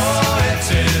say no, it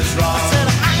is wrong. I said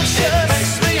I'm anxious, it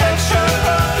makes me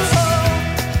anxious.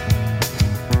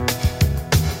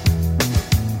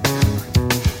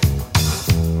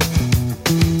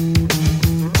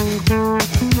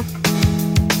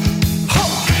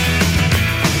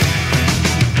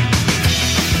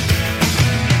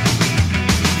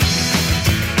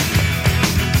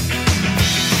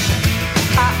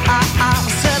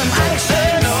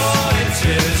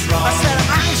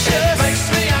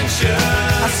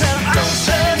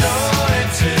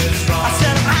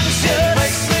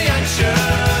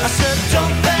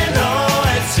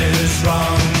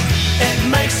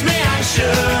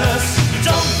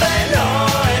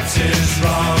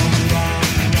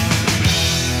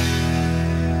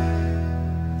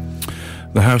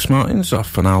 The Housemartins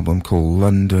off an album called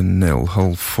London Nil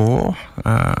Hull 4,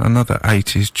 another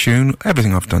 80s tune.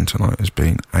 Everything I've done tonight has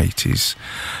been 80s,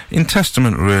 in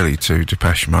testament really to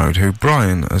Depeche Mode, who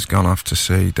Brian has gone off to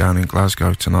see down in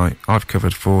Glasgow tonight. I've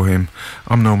covered for him.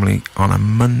 I'm normally on a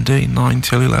Monday 9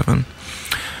 till 11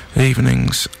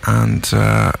 evenings, and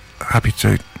happy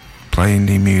to play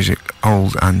indie music,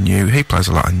 old and new. He plays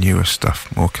a lot of newer stuff,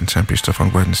 more contemporary stuff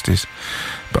on Wednesdays,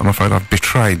 but I'm afraid I've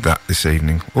betrayed that this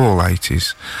evening, all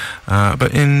 80s.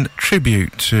 But in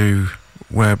tribute to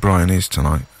where Brian is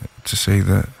tonight, to see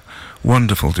the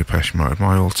wonderful Depeche Mode,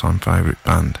 my all-time favourite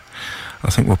band, I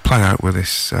think we'll play out with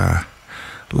this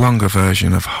longer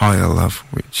version of Higher Love,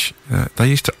 which they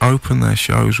used to open their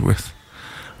shows with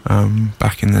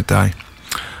back in the day.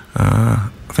 I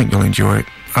think you'll enjoy it.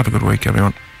 Have a good week,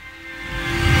 everyone.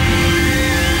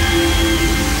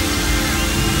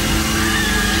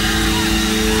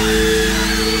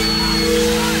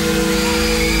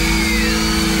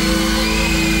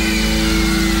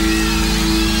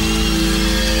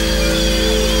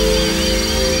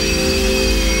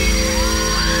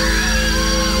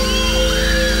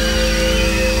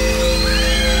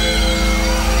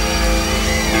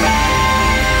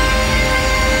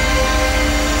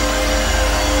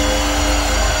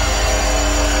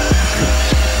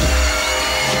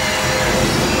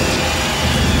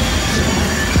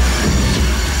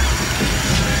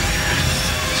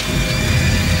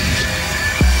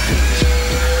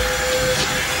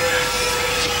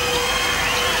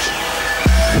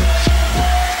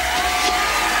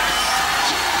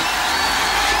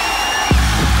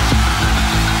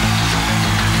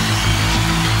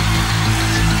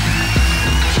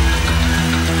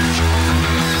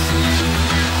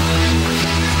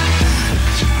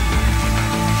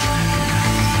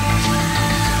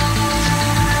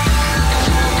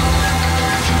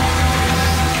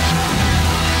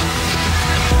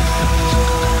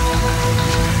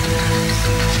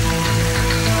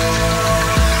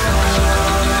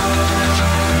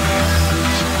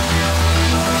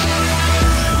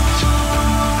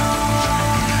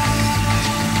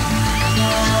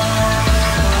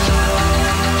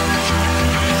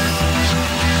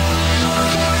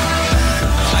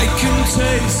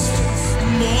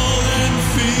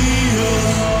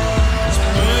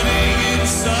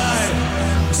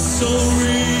 So